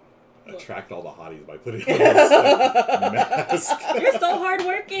 Attract all the hotties by putting on this mask. You're so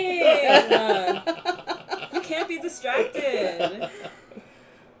hardworking. You can't be distracted.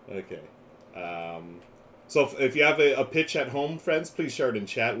 Okay. So if you have a pitch at home, friends, please share it in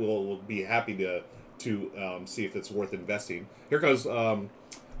chat. We'll be happy to see if it's worth investing. Here goes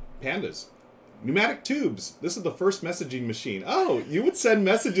Pandas. Pneumatic tubes. This is the first messaging machine. Oh, you would send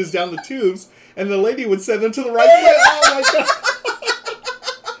messages down the tubes, and the lady would send them to the right place. Oh my god.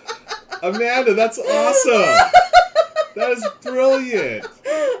 Amanda, that's awesome. That is brilliant.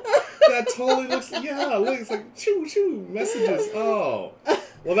 That totally looks, yeah, looks like choo choo messages. Oh.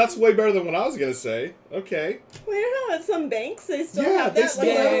 Well, that's way better than what I was going to say. Okay. Well, you know, at some banks, they still Yeah, have they that still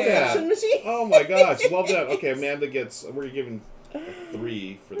like have little that. suction machine. Oh my gosh. Well done. Okay, Amanda gets, we're giving a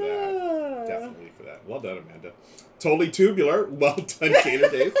 3 for that. Definitely for that. Well done, Amanda. Totally tubular. Well done, Gator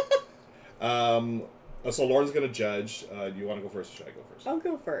Dave. So Lauren's going to judge. Do you want to go first or should I go first? I'll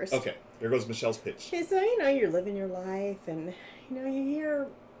go first. Okay. There goes Michelle's pitch. Okay, so, you're living your life and, you hear,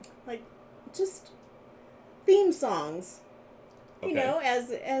 like, just theme songs. Okay. You know,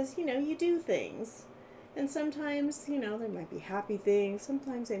 as you know, you do things. And sometimes, you know, there might be happy things,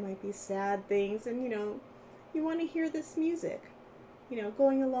 sometimes they might be sad things, and you know, you want to hear this music, you know,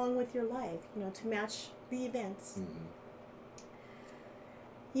 going along with your life, you know, to match the events. Mm-hmm.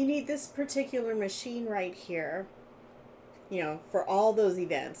 You need this particular machine right here, you know, for all those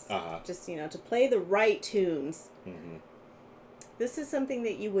events. Just, you know, to play the right tunes. Mm-hmm. This is something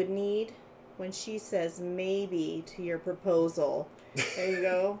that you would need when she says maybe to your proposal. There you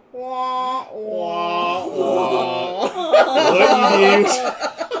go. Wah, wah, wah.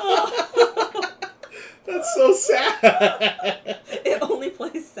 That's so sad. It only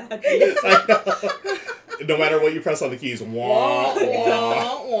plays sad music. I know. No matter what you press on the keys. Wah,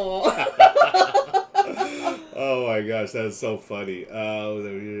 wah, wah. Oh my gosh, that is so funny.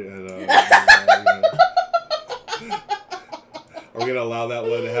 We're going to allow that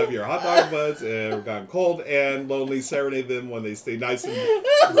one to have your hot dog buds and we're gone cold and lonely. Serenade them when they stay nice and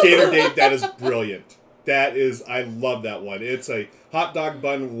Gator Date. That is brilliant. That is, I love that one. It's a hot dog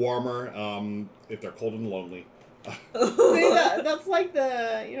bun warmer if they're cold and lonely. See, that's like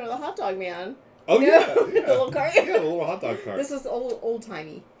the, you know, the hot dog man. Oh, you yeah, know? yeah. The little cart. Yeah, the little hot dog cart. This is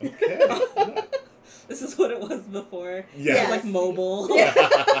old-timey. Okay. This is what it was before. Yes. It was like mobile.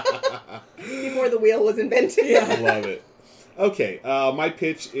 Before the wheel was invented. Yeah. I love it. Okay, my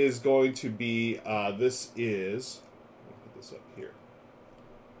pitch is going to be, this is, let me put this up here.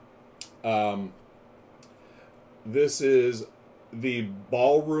 This is the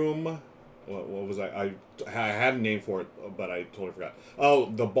ballroom, what was I had a name for it, but I totally forgot. Oh,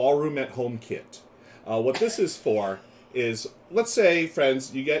 the ballroom at home kit. What this is for is, let's say,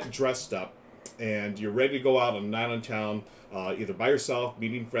 friends, you get dressed up and you're ready to go out on a night on town, either by yourself,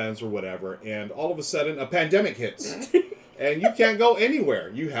 meeting friends, or whatever, and all of a sudden a pandemic hits. And you can't go anywhere.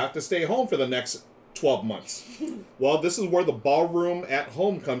 You have to stay home for the next 12 months. Well, this is where the ballroom at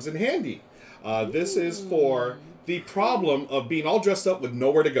home comes in handy. This is for the problem of being all dressed up with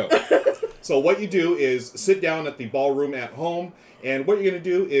nowhere to go. So what you do is sit down at the ballroom at home, and what you're going to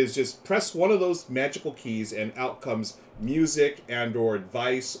do is just press one of those magical keys, and out comes music and or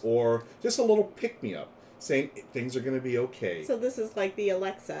advice or just a little pick-me-up saying things are going to be okay. So this is like the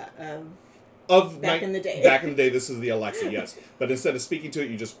Alexa of back in the day. Back in the day, this is the Alexa, yes. But instead of speaking to it,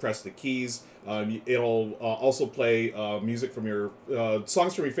 you just press the keys. It'll also play music from your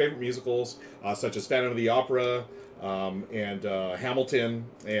songs from your favorite musicals, such as Phantom of the Opera and Hamilton,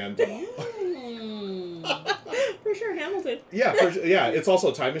 and for sure Hamilton. Yeah, it's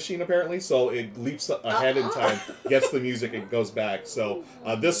also a time machine apparently, so it leaps ahead in time, gets the music, and goes back. So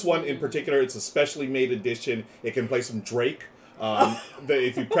this one in particular, it's a specially made edition. It can play some Drake.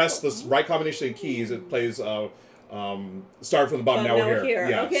 If you press the right combination of keys, it plays Start from the Bottom, Now We're Here.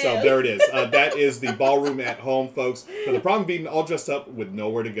 Yeah, okay. So there it is. That is the ballroom at home, folks. For the problem being all dressed up with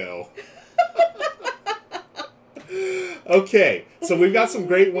nowhere to go. Okay, so we've got some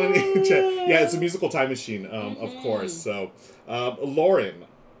great one. Yeah, it's a musical time machine, of course. So, Lauren,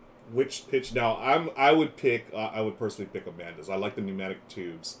 which pitch? Now, I would personally pick Amanda's. I like the pneumatic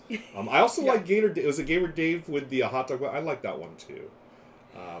tubes. I also like Gator. Was it Gator Dave with the hot dog? I like that one too.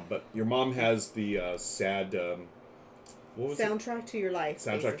 But your mom has the sad. What was Soundtrack it? To Your Life.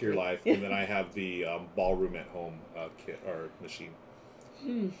 Soundtrack basically. to Your Life, and then I have the ballroom at home kit or machine.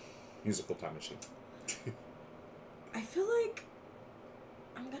 Musical time machine. I feel like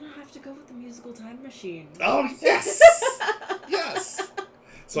I'm gonna have to go with the musical time machine. Oh yes, yes.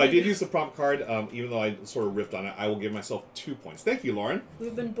 So I did use the prompt card, even though I sort of riffed on it. I will give myself 2 points. Thank you, Lauren.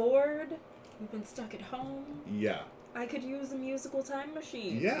 We've been bored. We've been stuck at home. Yeah. I could use a musical time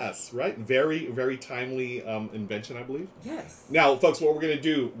machine. Yes, right. Very, very timely invention, I believe. Yes. Now, folks, what we're going to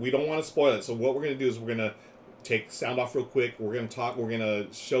do, we don't want to spoil it. So what we're going to do is we're going to take sound off real quick. We're going to talk. We're going to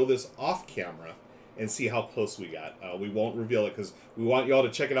show this off camera and see how close we got. We won't reveal it because we want y'all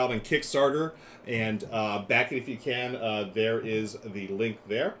to check it out on Kickstarter. And back it if you can. There is the link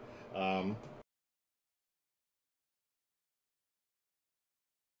there.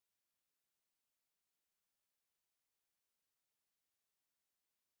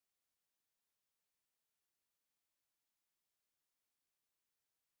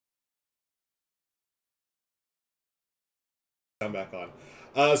 I'm back on.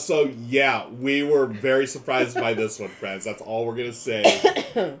 So yeah, we were very surprised by this one, friends. That's all we're gonna say.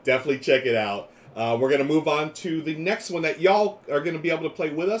 Definitely check it out. We're gonna move on to the next one that y'all are gonna be able to play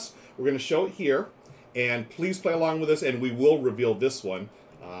with us. We're gonna show it here, and please play along with us. And we will reveal this one.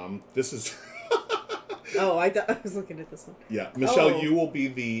 This is. Oh, I was looking at this one. Yeah, Michelle, you will be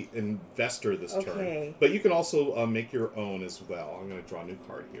the investor this turn, but you can also make your own as well. I'm gonna draw a new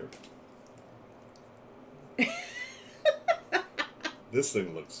card here. This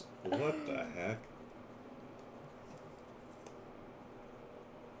thing looks... What the heck?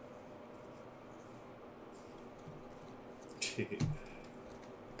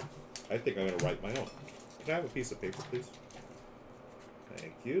 I think I'm going to write my own. Can I have a piece of paper, please?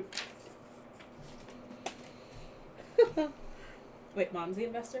 Thank you. Wait, Mom's the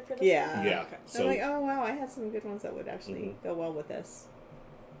investor for this? Yeah. Yeah. Okay. So I'm like, oh wow, I had some good ones that would actually go well with this.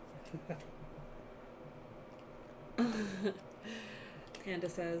 Panda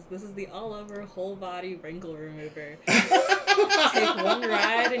says, this is the all-over, whole-body wrinkle remover. Take one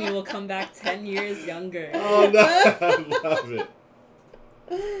ride and you will come back 10 years younger. Oh, no. I love it.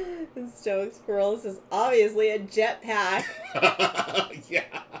 The Stoic Squirrel is obviously a jetpack. Yeah.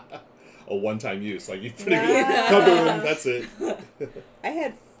 A one-time use. Like, you put it in, kaboom, that's it. I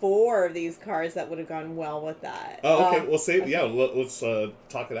had 4 of these cars that would have gone well with that. Oh, okay. We'll save... Okay. Yeah, let's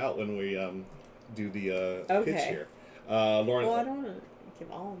talk it out when we do the pitch here. Lauren... Well, I don't want to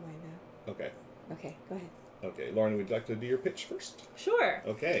give all of mine now. Okay. Okay, go ahead. Okay. Lauren, would you like to do your pitch first? Sure.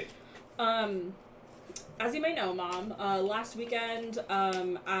 Okay. As you may know, Mom, last weekend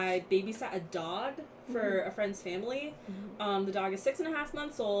I babysat a dog for a friend's family. The dog is 6.5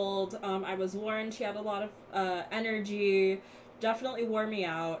 months old. I was warned she had a lot of energy, definitely wore me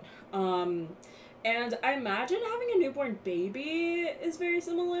out. And I imagine having a newborn baby is very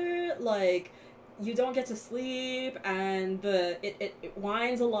similar. Like, you don't get to sleep, and it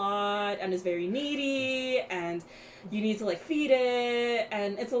whines a lot and is very needy, and you need to, like, feed it,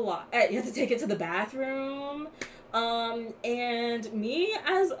 and it's a lot. You have to take it to the bathroom. And me,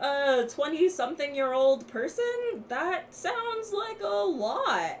 as a 20-something-year-old person, that sounds like a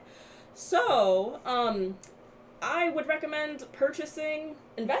lot. So, I would recommend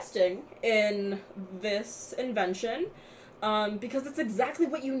investing in this invention, because it's exactly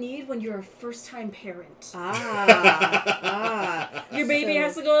what you need when you're a first-time parent. Your baby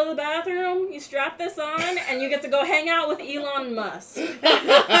has to go to the bathroom, you strap this on, and you get to go hang out with Elon Musk.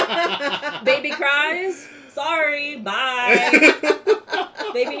 Baby cries, sorry, bye.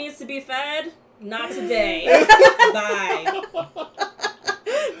 Baby needs to be fed, not today. Bye.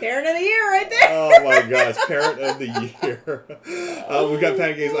 Parent of the year right there. Oh my gosh, parent of the year. We got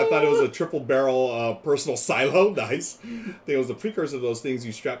pancakes. I thought it was a triple barrel personal silo. Nice. I think it was the precursor of those things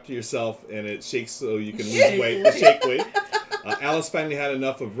you strap to yourself and it shakes so you can lose weight. The shake weight. Alice finally had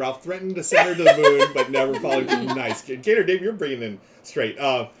enough of Ralph threatening to send her to the moon, but never followed through. Nice. Gator Dave, you're bringing in straight.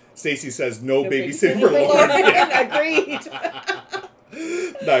 Stacy says no babysitting for Lauren. Agreed.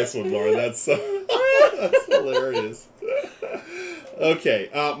 Nice one, Lauren. That's hilarious. Okay,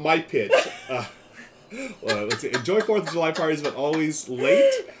 my pitch. Let's see. Enjoy 4th of July parties, but always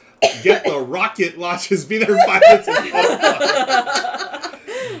late. Get the rocket launches. Be there 5 minutes.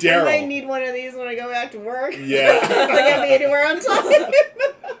 Daryl. I might need one of these when I go back to work. Yeah. I can't be anywhere on time.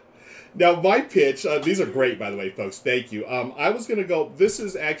 Now, my pitch, these are great, by the way, folks. Thank you. I was going to go, this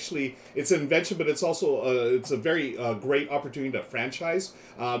is actually, it's an invention, but it's also, it's a very great opportunity to franchise.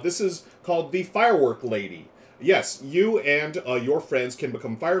 This is called the Firework Lady. Yes, you and your friends can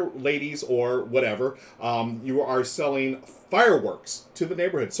become fire ladies or whatever. You are selling fireworks to the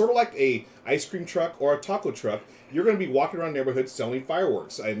neighborhood, sort of like a ice cream truck or a taco truck. You're going to be walking around neighborhoods selling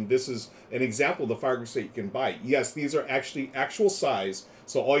fireworks, and this is an example of the fireworks that you can buy. Yes, these are actually actual size,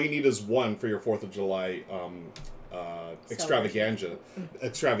 so all you need is one for your 4th of July extravaganza,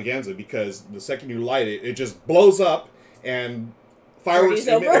 because the second you light it, it just blows up and fireworks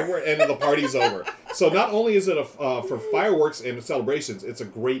everywhere, and the party's over. So not only is it for fireworks and celebrations, it's a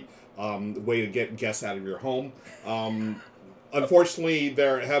great way to get guests out of your home. Unfortunately,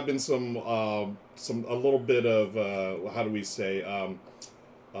 there have been a little bit of how do we say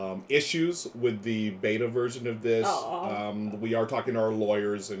issues with the beta version of this. We are talking to our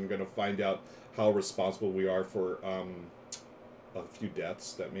lawyers and going to find out how responsible we are for a few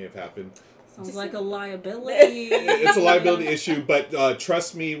deaths that may have happened. Sounds like a liability. It's a liability issue, but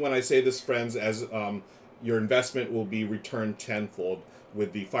trust me when I say this, friends, as your investment will be returned tenfold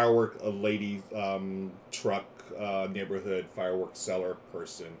with the Firework Lady truck neighborhood fireworks seller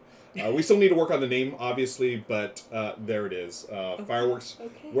person. We still need to work on the name, obviously, but there it is. Fireworks,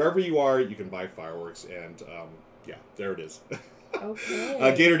 wherever you are, you can buy fireworks, and yeah, there it is.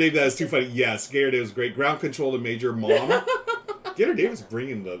 Okay. Gator Dave, that is too funny. Yes, Gator Dave is great. Ground control to Major Mom. Gator Dave is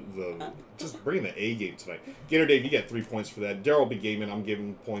bringing bringing the A game tonight. Gator Dave, you get 3 points for that. Daryl be gaming. I'm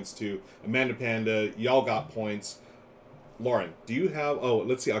giving points to Amanda Panda. Y'all got points. Lauren, do you have? Oh,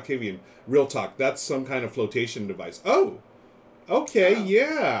 let's see. Octavian, real talk. That's some kind of flotation device. Oh, okay,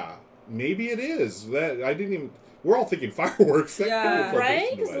 yeah. Maybe it is. That I didn't even. we're all thinking fireworks. Yeah.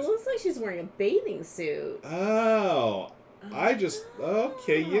 Right? Because it looks like she's wearing a bathing suit. Oh.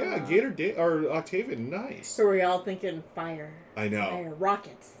 Okay, yeah, Gator Day or Octavian, nice. So we're all thinking fire. I know. Fire,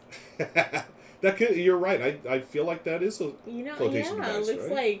 rockets. That could, you're right. I feel like that is a flotation device, it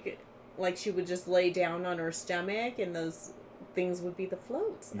looks like she would just lay down on her stomach and those things would be the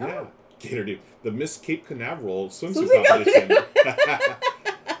floats. Yeah. Oh. Gator Day. The Miss Cape Canaveral swimsuit competition.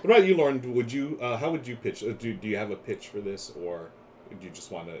 What about you, Lauren? Would you how would you pitch? Do you have a pitch for this, or do you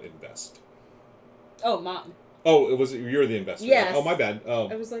just want to invest? Oh, Mom. Oh, you're the investor. Yes. Oh, my bad.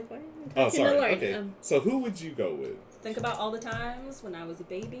 I was like, what? Oh, sorry. Okay. So who would you go with? Think about all the times when I was a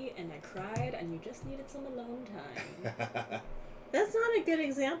baby and I cried and you just needed some alone time. That's not a good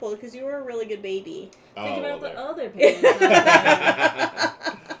example because you were a really good baby. Think about the other parents.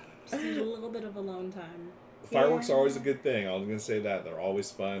 Just need a little bit of alone time. Fireworks are always a good thing. I was going to say that. They're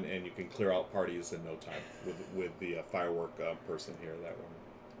always fun, and you can clear out parties in no time with the firework person here in that room.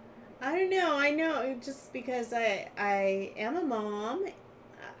 I don't know. I know just because I am a mom.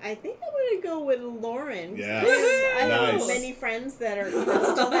 I think I'm going to go with Lauren. Yeah. I Nice. have many friends that are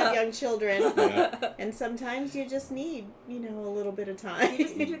still have young children. Yeah. And sometimes you just need, a little bit of time. You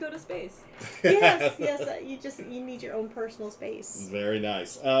just need to go to space. Yes. You need your own personal space. Very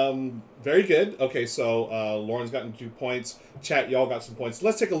nice. Very good. Okay, so Lauren's gotten 2 points. Chat, y'all got some points.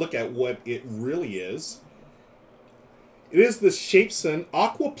 Let's take a look at what it really is. It is the Shapeson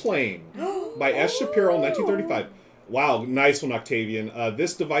Aquaplane by S. Shapiro, 1935. Wow, nice one, Octavian.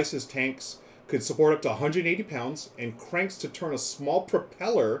 This device's tanks could support up to 180 pounds and cranks to turn a small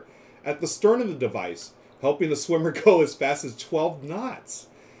propeller at the stern of the device, helping the swimmer go as fast as 12 knots.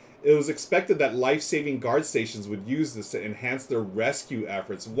 It was expected that life-saving guard stations would use this to enhance their rescue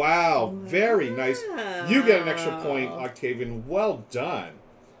efforts. Wow, very nice. You get an extra point, Octavian. Well done.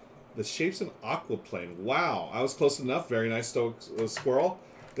 The Shapeson Aquaplane. Wow, I was close enough. Very nice, Squirrel.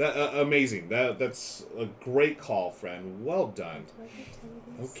 Amazing. That's a great call, friend. Well done.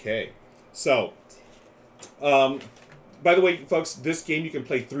 Okay. So, by the way, folks, this game you can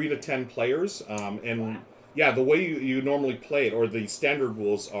play 3 to 10 players. Yeah, the way you normally play it, or the standard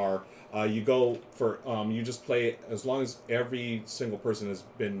rules are, you go for, you just play it as long as every single person has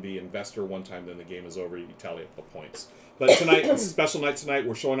been the investor one time, then the game is over, you tally up the points. But tonight, it's a special night tonight.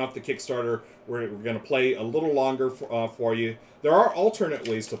 We're showing off the Kickstarter. We're going to play a little longer for you. There are alternate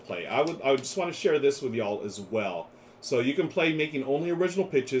ways to play. I would just want to share this with y'all as well. So you can play making only original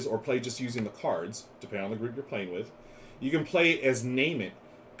pitches or play just using the cards, depending on the group you're playing with. You can play as Name It.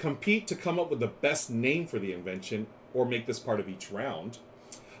 Compete to come up with the best name for the invention or make this part of each round.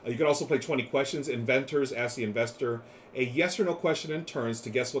 You can also play 20 questions. Inventors ask the investor a yes or no question in turns to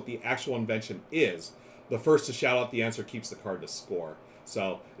guess what the actual invention is. The first to shout out the answer keeps the card to score.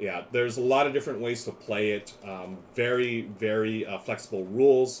 So, yeah, there's a lot of different ways to play it. Very, very flexible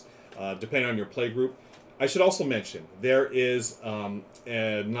rules, depending on your play group. I should also mention, there is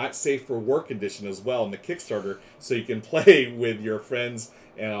a not safe for work edition as well in the Kickstarter, so you can play with your friends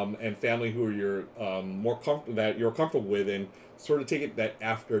and family who you're you're comfortable with, and sort of take it that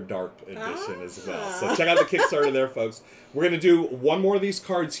after dark edition as well. So check out the Kickstarter there, folks. We're going to do one more of these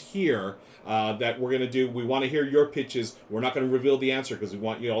cards here that we're going to do. We want to hear your pitches. We're not going to reveal the answer because we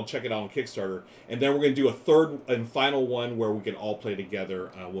want you all to check it out on Kickstarter. And then we're going to do a third and final one where we can all play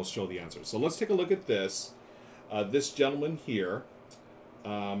together. We'll show the answer. So let's take a look at this. This gentleman here.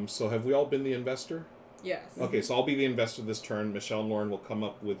 So have we all been the investor? Yes. Okay, so I'll be the investor this turn. Michelle and Lauren will come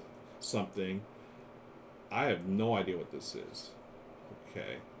up with something. I have no idea what this is.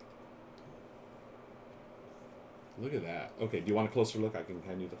 Okay. Look at that. Okay, do you want a closer look? I can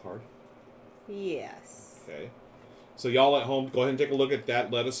hand you the card. Yes. Okay. So y'all at home, go ahead and take a look at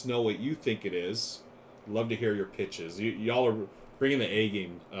that. Let us know what you think it is. Love to hear your pitches. Y'all are bringing the A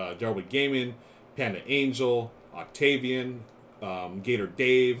game. Darwood Gaming, Panda Angel, Octavian, Gator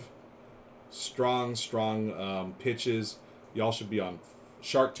Dave. Strong pitches. Y'all should be on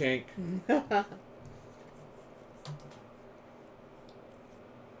Shark Tank. I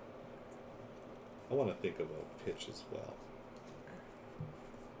want to think of a pitch as well.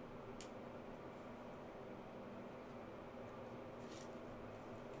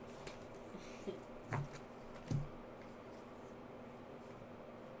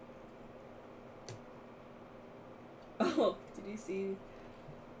 Oh, did you see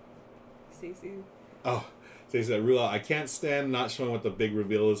Stacey? Oh, Stacey said, Rula, I can't stand not showing what the big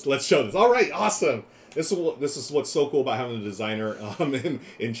reveal is. Let's show this. All right, awesome. This is what's so cool about having a designer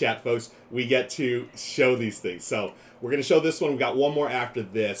in chat, folks. We get to show these things. So we're going to show this one. We've got one more after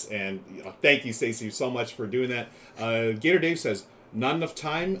this. And thank you, Stacey, so much for doing that. Gator Dave says, not enough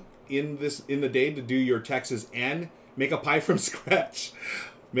time in the day to do your taxes and make a pie from scratch.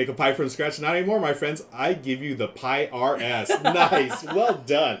 Make a pie from scratch. Not anymore, my friends. I give you the Pi RS. Nice. Well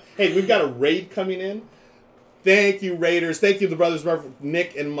done. Hey, we've got a raid coming in. Thank you, Raiders. Thank you, the brothers Murph,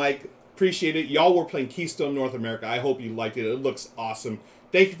 Nick and Mike. Appreciate it. Y'all were playing Keystone North America. I hope you liked it. It looks awesome.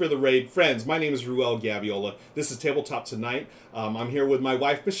 Thank you for the raid. Friends, my name is Ruel Gaviola. This is Tabletop Tonight. I'm here with my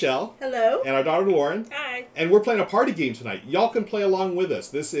wife, Michelle. Hello. And our daughter, Lauren. Hi. And we're playing a party game tonight. Y'all can play along with us.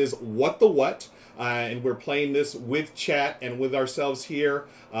 This is What the What. And we're playing this with chat and with ourselves here.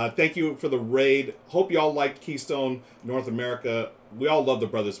 Thank you for the raid. Hope y'all liked Keystone North America. We all love the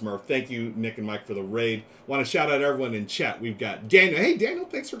Brothers Murph. Thank you, Nick and Mike, for the raid. Want to shout out everyone in chat. We've got Daniel. Hey, Daniel,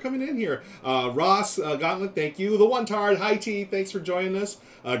 thanks for coming in here. Ross Gauntlet, thank you. The One Tard, hi T, thanks for joining us.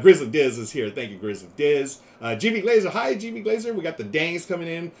 Grizzly Diz is here. Thank you, Grizzly Diz. GB Glazer, hi GB Glazer. We got the Dangs coming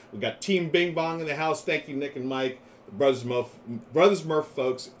in. We got Team Bing Bong in the house. Thank you, Nick and Mike. The Brothers Murph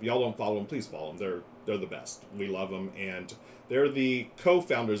folks. If y'all don't follow them, please follow them. They're the best. We love them, and they're the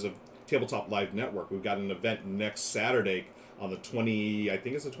co-founders of Tabletop Live Network. We've got an event next Saturday on the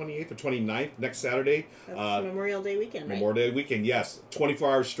 28th or 29th, next Saturday. That's Memorial Day weekend, right? Memorial Day weekend, yes.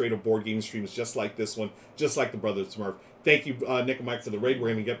 24 hours straight of board game streams just like this one, just like the Brothers Murph. Thank you, Nick and Mike, for the raid. We're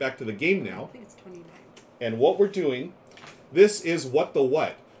going to get back to the game now. I think it's 29. And what we're doing, this is What the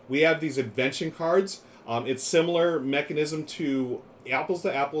What. We have these invention cards. It's similar mechanism to Apples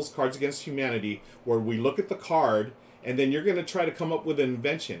to Apples, Cards Against Humanity, where we look at the card, and then you're going to try to come up with an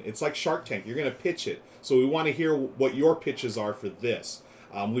invention. It's like Shark Tank. You're going to pitch it. So we want to hear what your pitches are for this.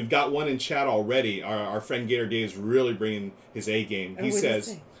 We've got one in chat already. Our friend Gator Day is really bringing his A game. He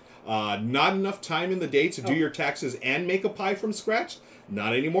says, not enough time in the day to do your taxes and make a pie from scratch?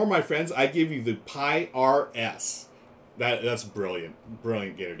 Not anymore, my friends. I give you the Pi RS. That's brilliant.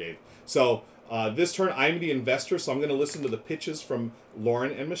 Brilliant, Gator Dave. So this turn, I'm the investor, so I'm going to listen to the pitches from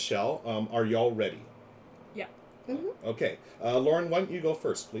Lauren and Michelle. Are y'all ready? Yeah. Mm-hmm. Okay. Lauren, why don't you go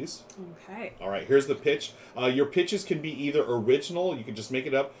first, please? Okay. All right, here's the pitch. Your pitches can be either original, you can just make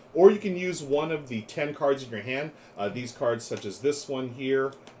it up, or you can use one of the 10 cards in your hand. These cards, such as this one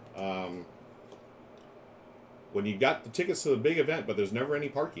here. When you got the tickets to the big event, but there's never any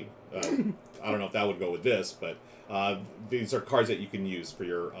parking. I don't know if that would go with this, but these are cards that you can use for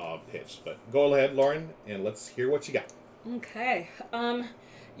your pitch. But go ahead, Lauren, and let's hear what you got. Okay.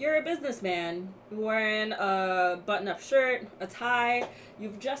 You're a businessman wearing a button-up shirt, a tie.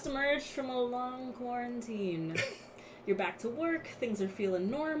 You've just emerged from a long quarantine. You're back to work, things are feeling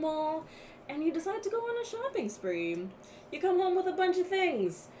normal, and you decide to go on a shopping spree. You come home with a bunch of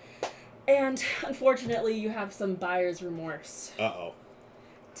things. And unfortunately, you have some buyer's remorse. Uh-oh.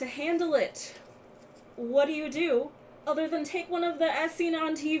 To handle it, what do you do other than take one of the as seen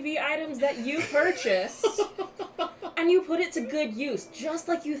on TV items that you purchased and you put it to good use, just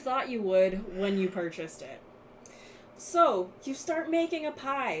like you thought you would when you purchased it? So, you start making a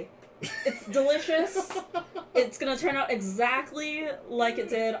pie. It's delicious. It's gonna turn out exactly like it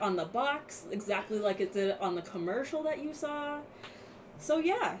did on the box, exactly like it did on the commercial that you saw. So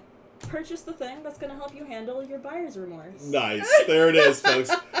yeah, purchase the thing that's going to help you handle your buyer's remorse. Nice. There it is,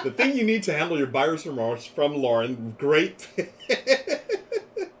 folks. The thing you need to handle your buyer's remorse from Lauren. Great.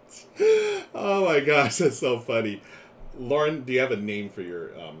 Oh my gosh, that's so funny. Lauren, do you have a name for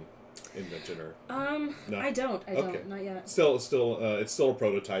your invention? Or no? I don't. Okay. Not yet. It's still a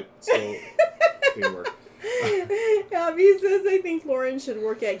prototype. Still being worked. He says, I think Lauren should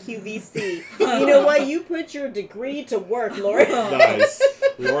work at QVC. You know what? You put your degree to work, Lauren. Nice.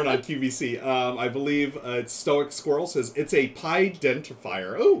 Lauren on QVC. I believe it's Stoic Squirrel says, it's a pie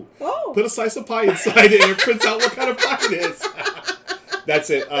identifier. Oh. Put a slice of pie inside it and it prints out what kind of pie it is. That's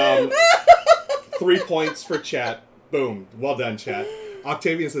it. 3 points for chat. Boom. Well done, chat.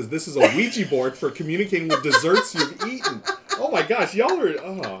 Octavian says, this is a Ouija board for communicating with desserts you've eaten. Oh my gosh, y'all are...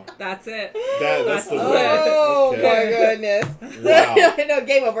 Oh. That's it. That's the way. Oh, Okay. my goodness. Wow. No,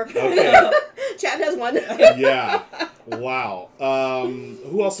 game over. Okay. Chat has won. Yeah. Wow.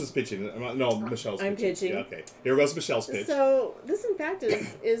 Who else is pitching? No, Michelle's pitching. I'm pitching. Yeah, okay. Here goes Michelle's pitch. So, this in fact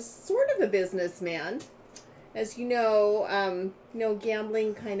is sort of a businessman. As you know,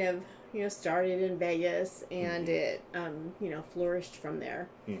 gambling kind of, started in Vegas and it, flourished from there.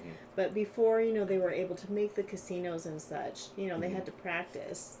 Mm-hmm. But before, they were able to make the casinos and such, they had to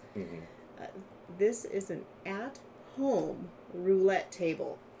practice. Mm-hmm. This is an at-home roulette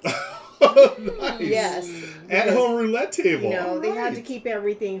table. Nice. Yes. At-home roulette table. They had to keep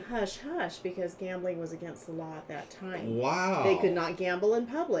everything hush-hush because gambling was against the law at that time. Wow. They could not gamble in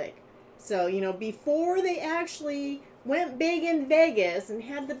public. So, before they actually went big in Vegas and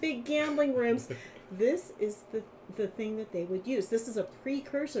had the big gambling rooms, this is the thing that they would use. This is a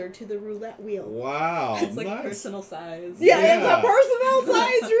precursor to the roulette wheel. Wow. It's like nice. personal size. Yeah, it's a personal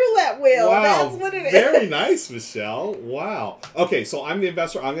size roulette wheel. Wow. That's what it is. Very nice, Michelle. Wow. Okay, so I'm the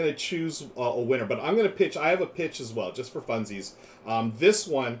investor. I'm going to choose a winner, but I'm going to pitch. I have a pitch as well, just for funsies. This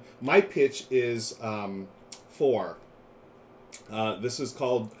one, my pitch is 4. This is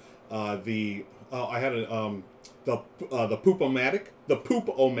called the Poop-O-Matic. The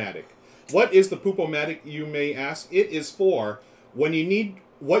Poop-O-Matic. What is the Poop-O-Matic, you may ask? It is for when you need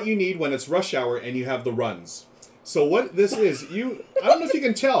what you need when it's rush hour and you have the runs. So what this is, I don't know if you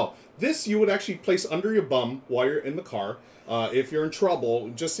can tell, this you would actually place under your bum while you're in the car. If you're in trouble,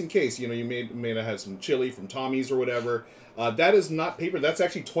 just in case, you may have had some chili from Tommy's or whatever. That is not paper. That's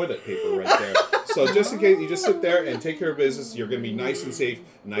actually toilet paper right there. So just in case, you just sit there and take care of business. You're going to be nice and safe,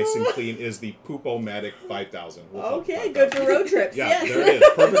 nice and clean. Is the Poop-O-Matic 5000. Okay, good for road trips. Yeah, yes. there it is.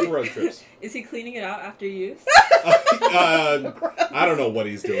 Perfect for road trips. Is he cleaning it out after use? I don't know what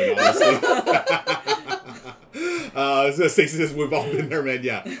he's doing, honestly. Stacey says, we've all been there, man.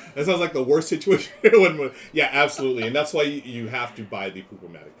 Yeah, that sounds like the worst situation. Yeah, absolutely. And that's why you have to buy the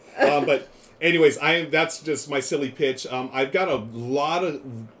Poop-O-Matic. But anyways, that's just my silly pitch. I've got a lot of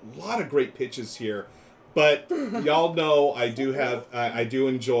great pitches here, but y'all know I do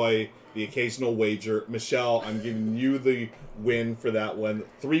enjoy the occasional wager. Michelle, I'm giving you the win for that one.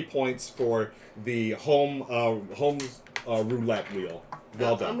 3 points for the home roulette wheel.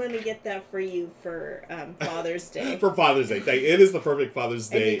 Well done. I'm going to get that for you for Father's Day. For Father's Day. It is the perfect Father's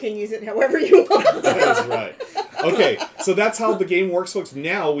Day. And you can use it however you want. That's right. Okay, so that's how the game works, folks.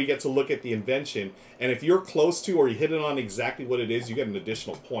 Now we get to look at the invention. And if you're close to or you hit it on exactly what it is, you get an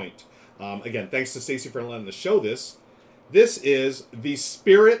additional point. Again, thanks to Stacey for letting us show this. This is the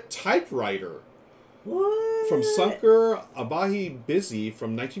Spirit typewriter. What? From Shankar Abahi Bizzi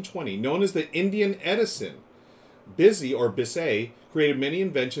from 1920, known as the Indian Edison. Bizzi, or Bissey, created many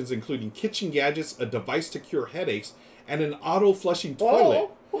inventions, including kitchen gadgets, a device to cure headaches, and an auto-flushing toilet.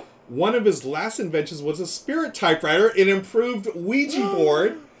 One of his last inventions was a Spirit typewriter, an improved Ouija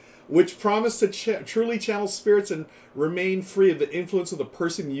board, which promised to truly channel spirits and remain free of the influence of the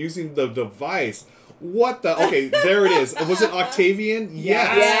person using the device. What the? Okay, there it is. Was it Octavian?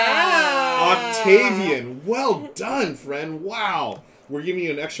 Yes. Yeah. Octavian. Well done, friend. Wow. We're giving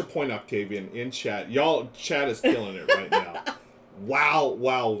you an extra point, Octavian, in chat. Y'all, chat is killing it right now. Wow,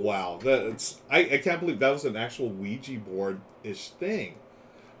 wow, wow. I can't believe that was an actual Ouija board-ish thing.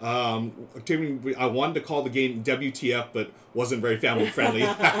 Octavian, I wanted to call the game WTF, but wasn't very family-friendly.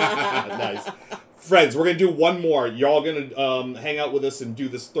 Nice. Friends, we're going to do one more. Y'all going to hang out with us and do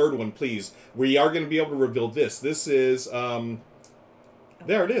this third one, please. We are going to be able to reveal this. This is,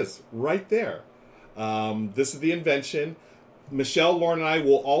 there it is, right there. This is the invention. Michelle, Lauren, and I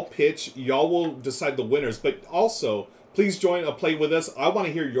will all pitch. Y'all will decide the winners. But also, please join a play with us. I want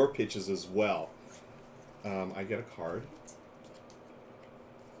to hear your pitches as well. I get a card.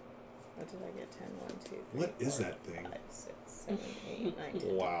 What did I get? 10, 1, 2, 3, What 4, is that thing? 5, 6, 7, 8, 9,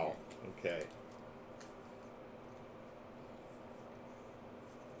 10. Wow. Okay.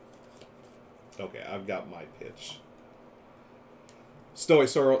 Okay, I've got my pitch. Stoic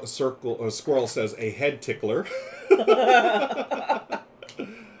Squirrel says, a head tickler.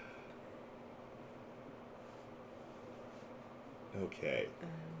 Okay.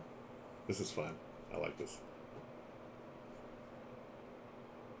 This is fun. I like this.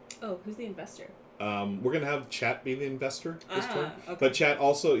 Oh, who's the investor? We're going to have Chat be the investor this turn. Okay. But Chat,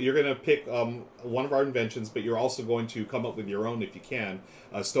 also, you're going to pick one of our inventions, but you're also going to come up with your own if you can.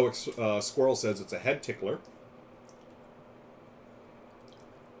 Stoic Squirrel says it's a head tickler.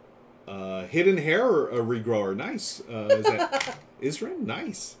 Hidden hair regrower. Nice. Is that Isran?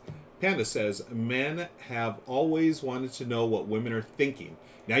 Nice. Panda says, men have always wanted to know what women are thinking.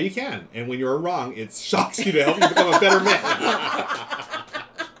 Now you can. And when you're wrong, it shocks you to help you become a better man.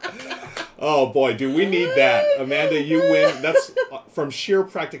 Oh, boy, do we need that. Amanda, you win. That's from sheer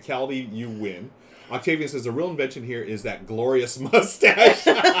practicality, you win. Octavian says, the real invention here is that glorious mustache.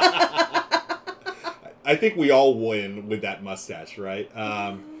 I think we all win with that mustache, right?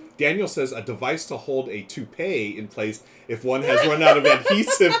 Daniel says, a device to hold a toupee in place if one has run out of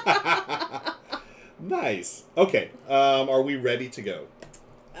adhesive. Nice. Okay, are we ready to go?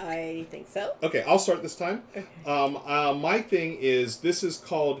 I think so. Okay, I'll start this time. Okay. My thing is, this is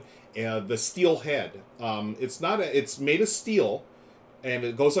called the steel head. It's made of steel, and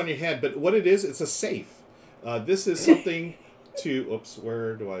it goes on your head. But what it is, it's a safe. This is something to. Oops,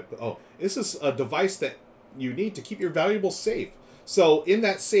 where do I? This is a device that you need to keep your valuables safe. So in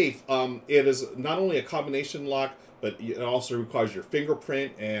that safe, it is not only a combination lock, but it also requires your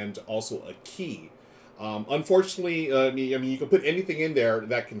fingerprint and also a key. Unfortunately, I mean, you can put anything in there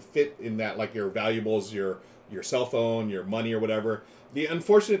that can fit in that, like your valuables, your cell phone, your money, or whatever. The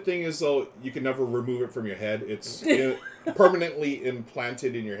unfortunate thing is, though, you can never remove it from your head. It's permanently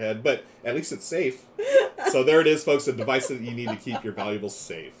implanted in your head, but at least it's safe. So there it is, folks, a device that you need to keep your valuables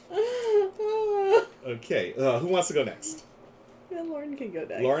safe. Okay, who wants to go next? Yeah, Lauren can go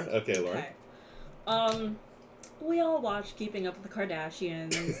next. Lauren? Okay, Lauren. Okay. We all watch Keeping Up with the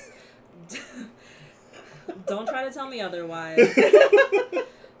Kardashians. Don't try to tell me otherwise.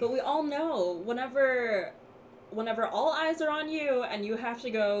 But we all know whenever all eyes are on you and you have to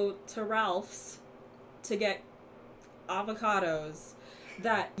go to Ralph's to get avocados,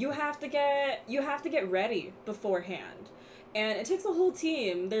 that you have to get ready beforehand. And it takes a whole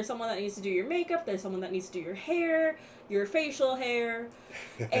team. There's someone that needs to do your makeup, there's someone that needs to do your hair, your facial hair.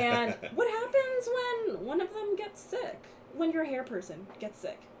 And what happens when one of them gets sick? When your hair person gets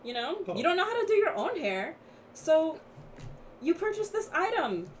sick, you know? Oh. You don't know how to do your own hair. So you purchase this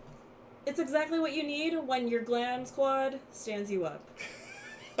item. It's exactly what you need when your glam squad stands you up.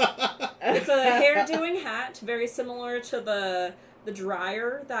 It's a hair doing hat, very similar to the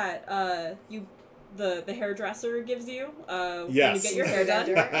dryer that the hairdresser gives you when you get your hair done.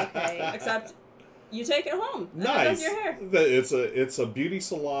 Okay. Except you take it home. And nice. It does your hair. It's a beauty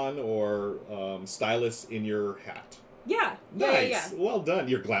salon or stylist in your hat. Yeah. Nice. Yeah. Well done.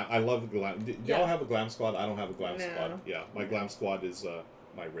 Your glam. I love glam. Do y'all have a glam squad? I don't have a glam squad. Yeah, my glam squad is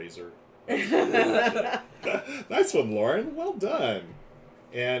my razor. Nice one, Lauren. Well done.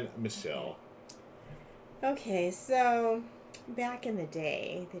 And Michelle. Okay, so back in the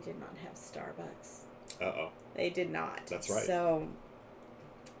day, they did not have Starbucks. Uh-oh. They did not. That's right. So,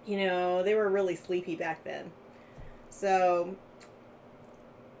 you know, they were really sleepy back then. So,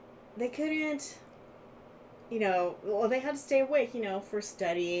 they couldn't, you know, well, they had to stay awake, you know, for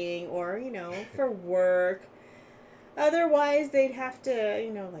studying or, you know, for work. Otherwise, they'd have to,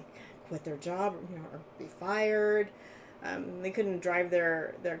 you know, like, quit their job, you know, or be fired. They couldn't drive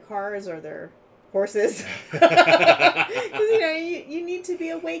their cars or their horses. Because, you know, you need to be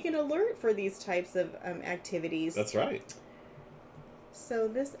awake and alert for these types of activities. That's right. So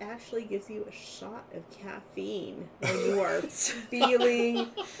this actually gives you a shot of caffeine when you are feeling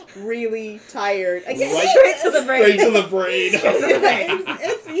really tired. Again, right, straight to the brain. Straight to the brain.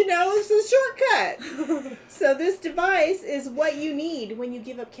 it's you know, it's a shortcut. So this device is what you need when you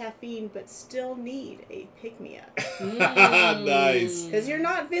give up caffeine but still need a pick-me-up. Nice. Because you're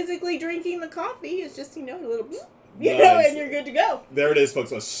not physically drinking the coffee. It's just, you know, a little, you know, and you're good to go. There it is,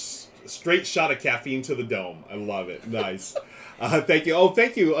 folks. A straight shot of caffeine to the dome. I love it. Nice. Thank you. Oh,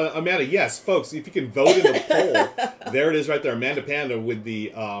 thank you, Amanda. Yes, folks, if you can vote in the poll, there it is right there. Amanda Panda with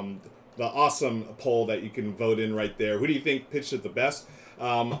the awesome poll that you can vote in right there. Who do you think pitched it the best?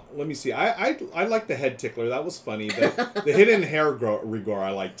 Let me see. I like the head tickler. That was funny. The hidden hair rigor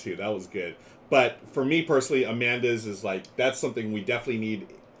I like too. That was good. But for me personally, Amanda's is like, that's something we definitely need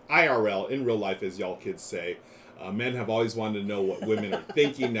IRL, in real life, as y'all kids say. Men have always wanted to know what women are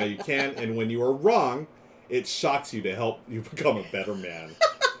thinking. Now you can. And when you are wrong, it shocks you to help you become a better man.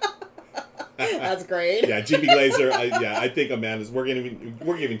 That's great. Yeah, GB Glazer. I think Amanda's. We're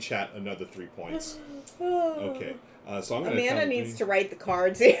giving chat another 3 points. Okay. So I'm gonna. Amanda needs to write the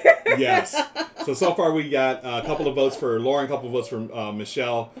cards here. Yes. So far we got a couple of votes for Lauren, a couple of votes for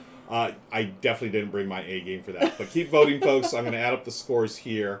Michelle. I definitely didn't bring my A game for that, but keep voting, folks. I'm gonna add up the scores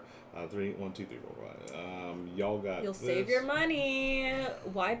here. 3, 1, 2, 3, 4, 5. Y'all got. You'll this. save your money.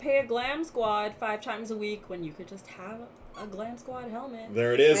 Why pay a glam squad 5 times a week when you could just have a glam squad helmet?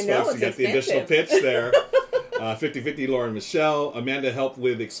 There it is, folks. You got the additional pitch there. 50-50 Lauren, Michelle. Amanda helped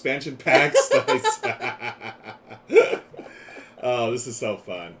with expansion packs. Oh, this is so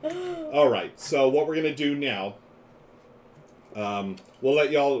fun. All right, so what we're gonna do now? We'll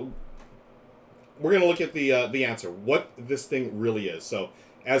let y'all. We're gonna look at the answer. What this thing really is. So.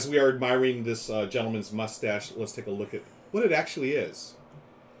 As we are admiring this gentleman's mustache, let's take a look at what it actually is.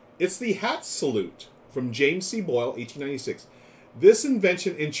 It's the hat salute from James C. Boyle, 1896. This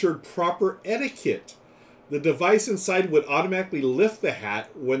invention ensured proper etiquette. The device inside would automatically lift the hat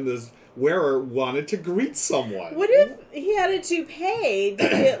when the wearer wanted to greet someone. What if he had a toupee?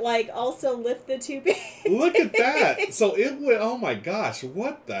 Did it, like, also lift the toupee? Look at that. So it would, oh my gosh,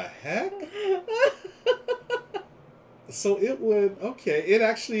 what the heck? So it would, okay, it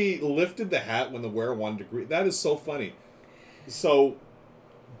actually lifted the hat when the wearer wanted to greet. That is so funny. So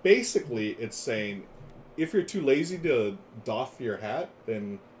basically it's saying if you're too lazy to doff your hat,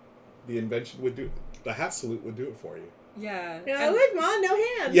 then the invention would do, the hat salute would do it for you. Yeah. Look, Mom, no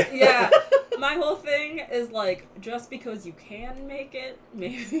hands. Yeah. Yeah. My whole thing is like, just because you can make it,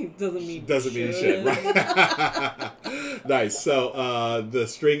 maybe doesn't mean you should. Right? Nice. So the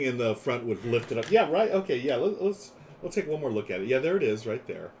string in the front would lift it up. Yeah, right. Okay, yeah. Let's take one more look at it. Yeah, there it is, right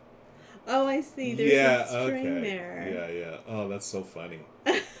there. Oh, I see. There's a string there. Yeah. Oh, that's so funny.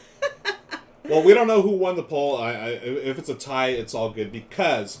 Well, we don't know who won the poll. If it's a tie, it's all good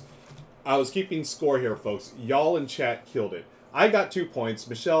because I was keeping score here, folks. Y'all in chat killed it. I got 2 points.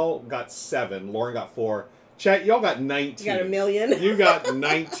 Michelle got 7. Lauren got 4. Chat, y'all got 19. You got 1 million. You got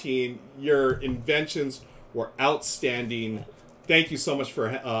 19. Your inventions were outstanding. Thank you so much for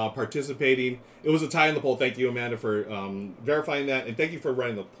participating. It was a tie in the poll. Thank you, Amanda, for verifying that. And thank you for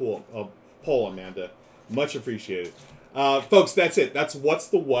running the poll, Amanda. Much appreciated. Folks, that's it. That's What's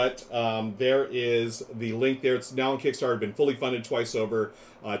the What. There is the link there. It's now on Kickstarter. Been fully funded twice over.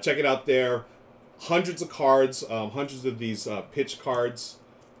 Check it out there. Hundreds of cards. Hundreds of these pitch cards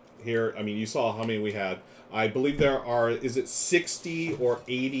here. I mean, you saw how many we had. I believe there are, is it 60 or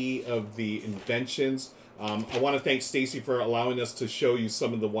 80 of the inventions. I want to thank Stacy for allowing us to show you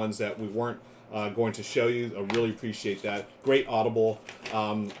some of the ones that we weren't going to show you. I really appreciate that. Great Audible.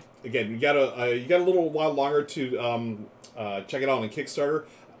 Again, you got a little while longer to check it out on Kickstarter.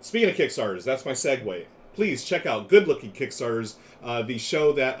 Speaking of Kickstarters, that's my segue. Please check out Good Looking Kickstarters, the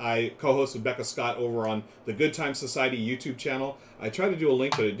show that I co-host with Becca Scott over on the Good Time Society YouTube channel. I tried to do a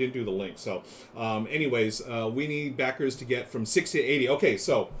link, but it didn't do the link. So, anyways, we need backers to get from 60 to 80. Okay,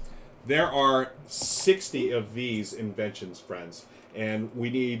 so there are 60 of these inventions, friends, and we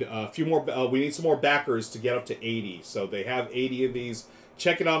need a few more. We need some more backers to get up to 80. So they have 80 of these.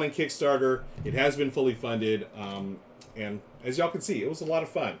 Check it out on Kickstarter. It has been fully funded, and as y'all can see, it was a lot of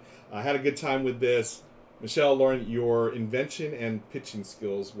fun. I had a good time with this. Michelle, Lauren, your invention and pitching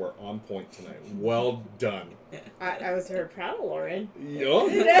skills were on point tonight. Well done. I was very proud of Lauren.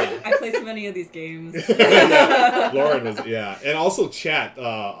 Yeah. I play so many of these games. Yeah. Lauren was, yeah. And also chat,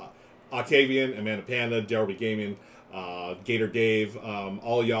 Octavian, Amanda Panda, Derby Gaming, Gator Dave,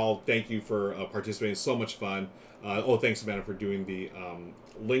 all y'all, thank you for participating. So much fun. Thanks, Amanda, for doing the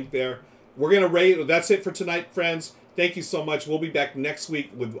link there. We're going to rate. That's it for tonight, friends. Thank you so much. We'll be back next week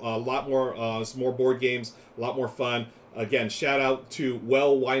with a lot more, some more board games, a lot more fun. Again, shout out to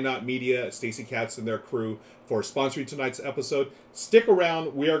Well Why Not Media, Stacy Katz and their crew for sponsoring tonight's episode. Stick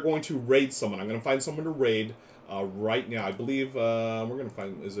around. We are going to raid someone. I'm going to find someone to raid right now. I believe we're going to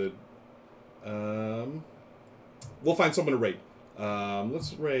find, is it, we'll find someone to raid.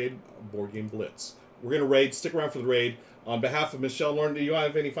 Let's raid Board Game Blitz. We're going to raid. Stick around for the raid. On behalf of Michelle, Lauren, do you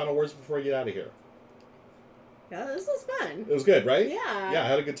have any final words before we get out of here? Yeah, this was fun. It was good, right? Yeah. Yeah, I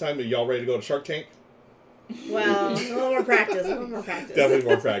had a good time. Are y'all ready to go to Shark Tank? Well, a little more practice. Definitely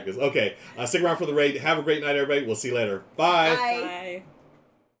more practice. Okay. Stick around for the raid. Have a great night, everybody. We'll see you later. Bye. Bye. Bye.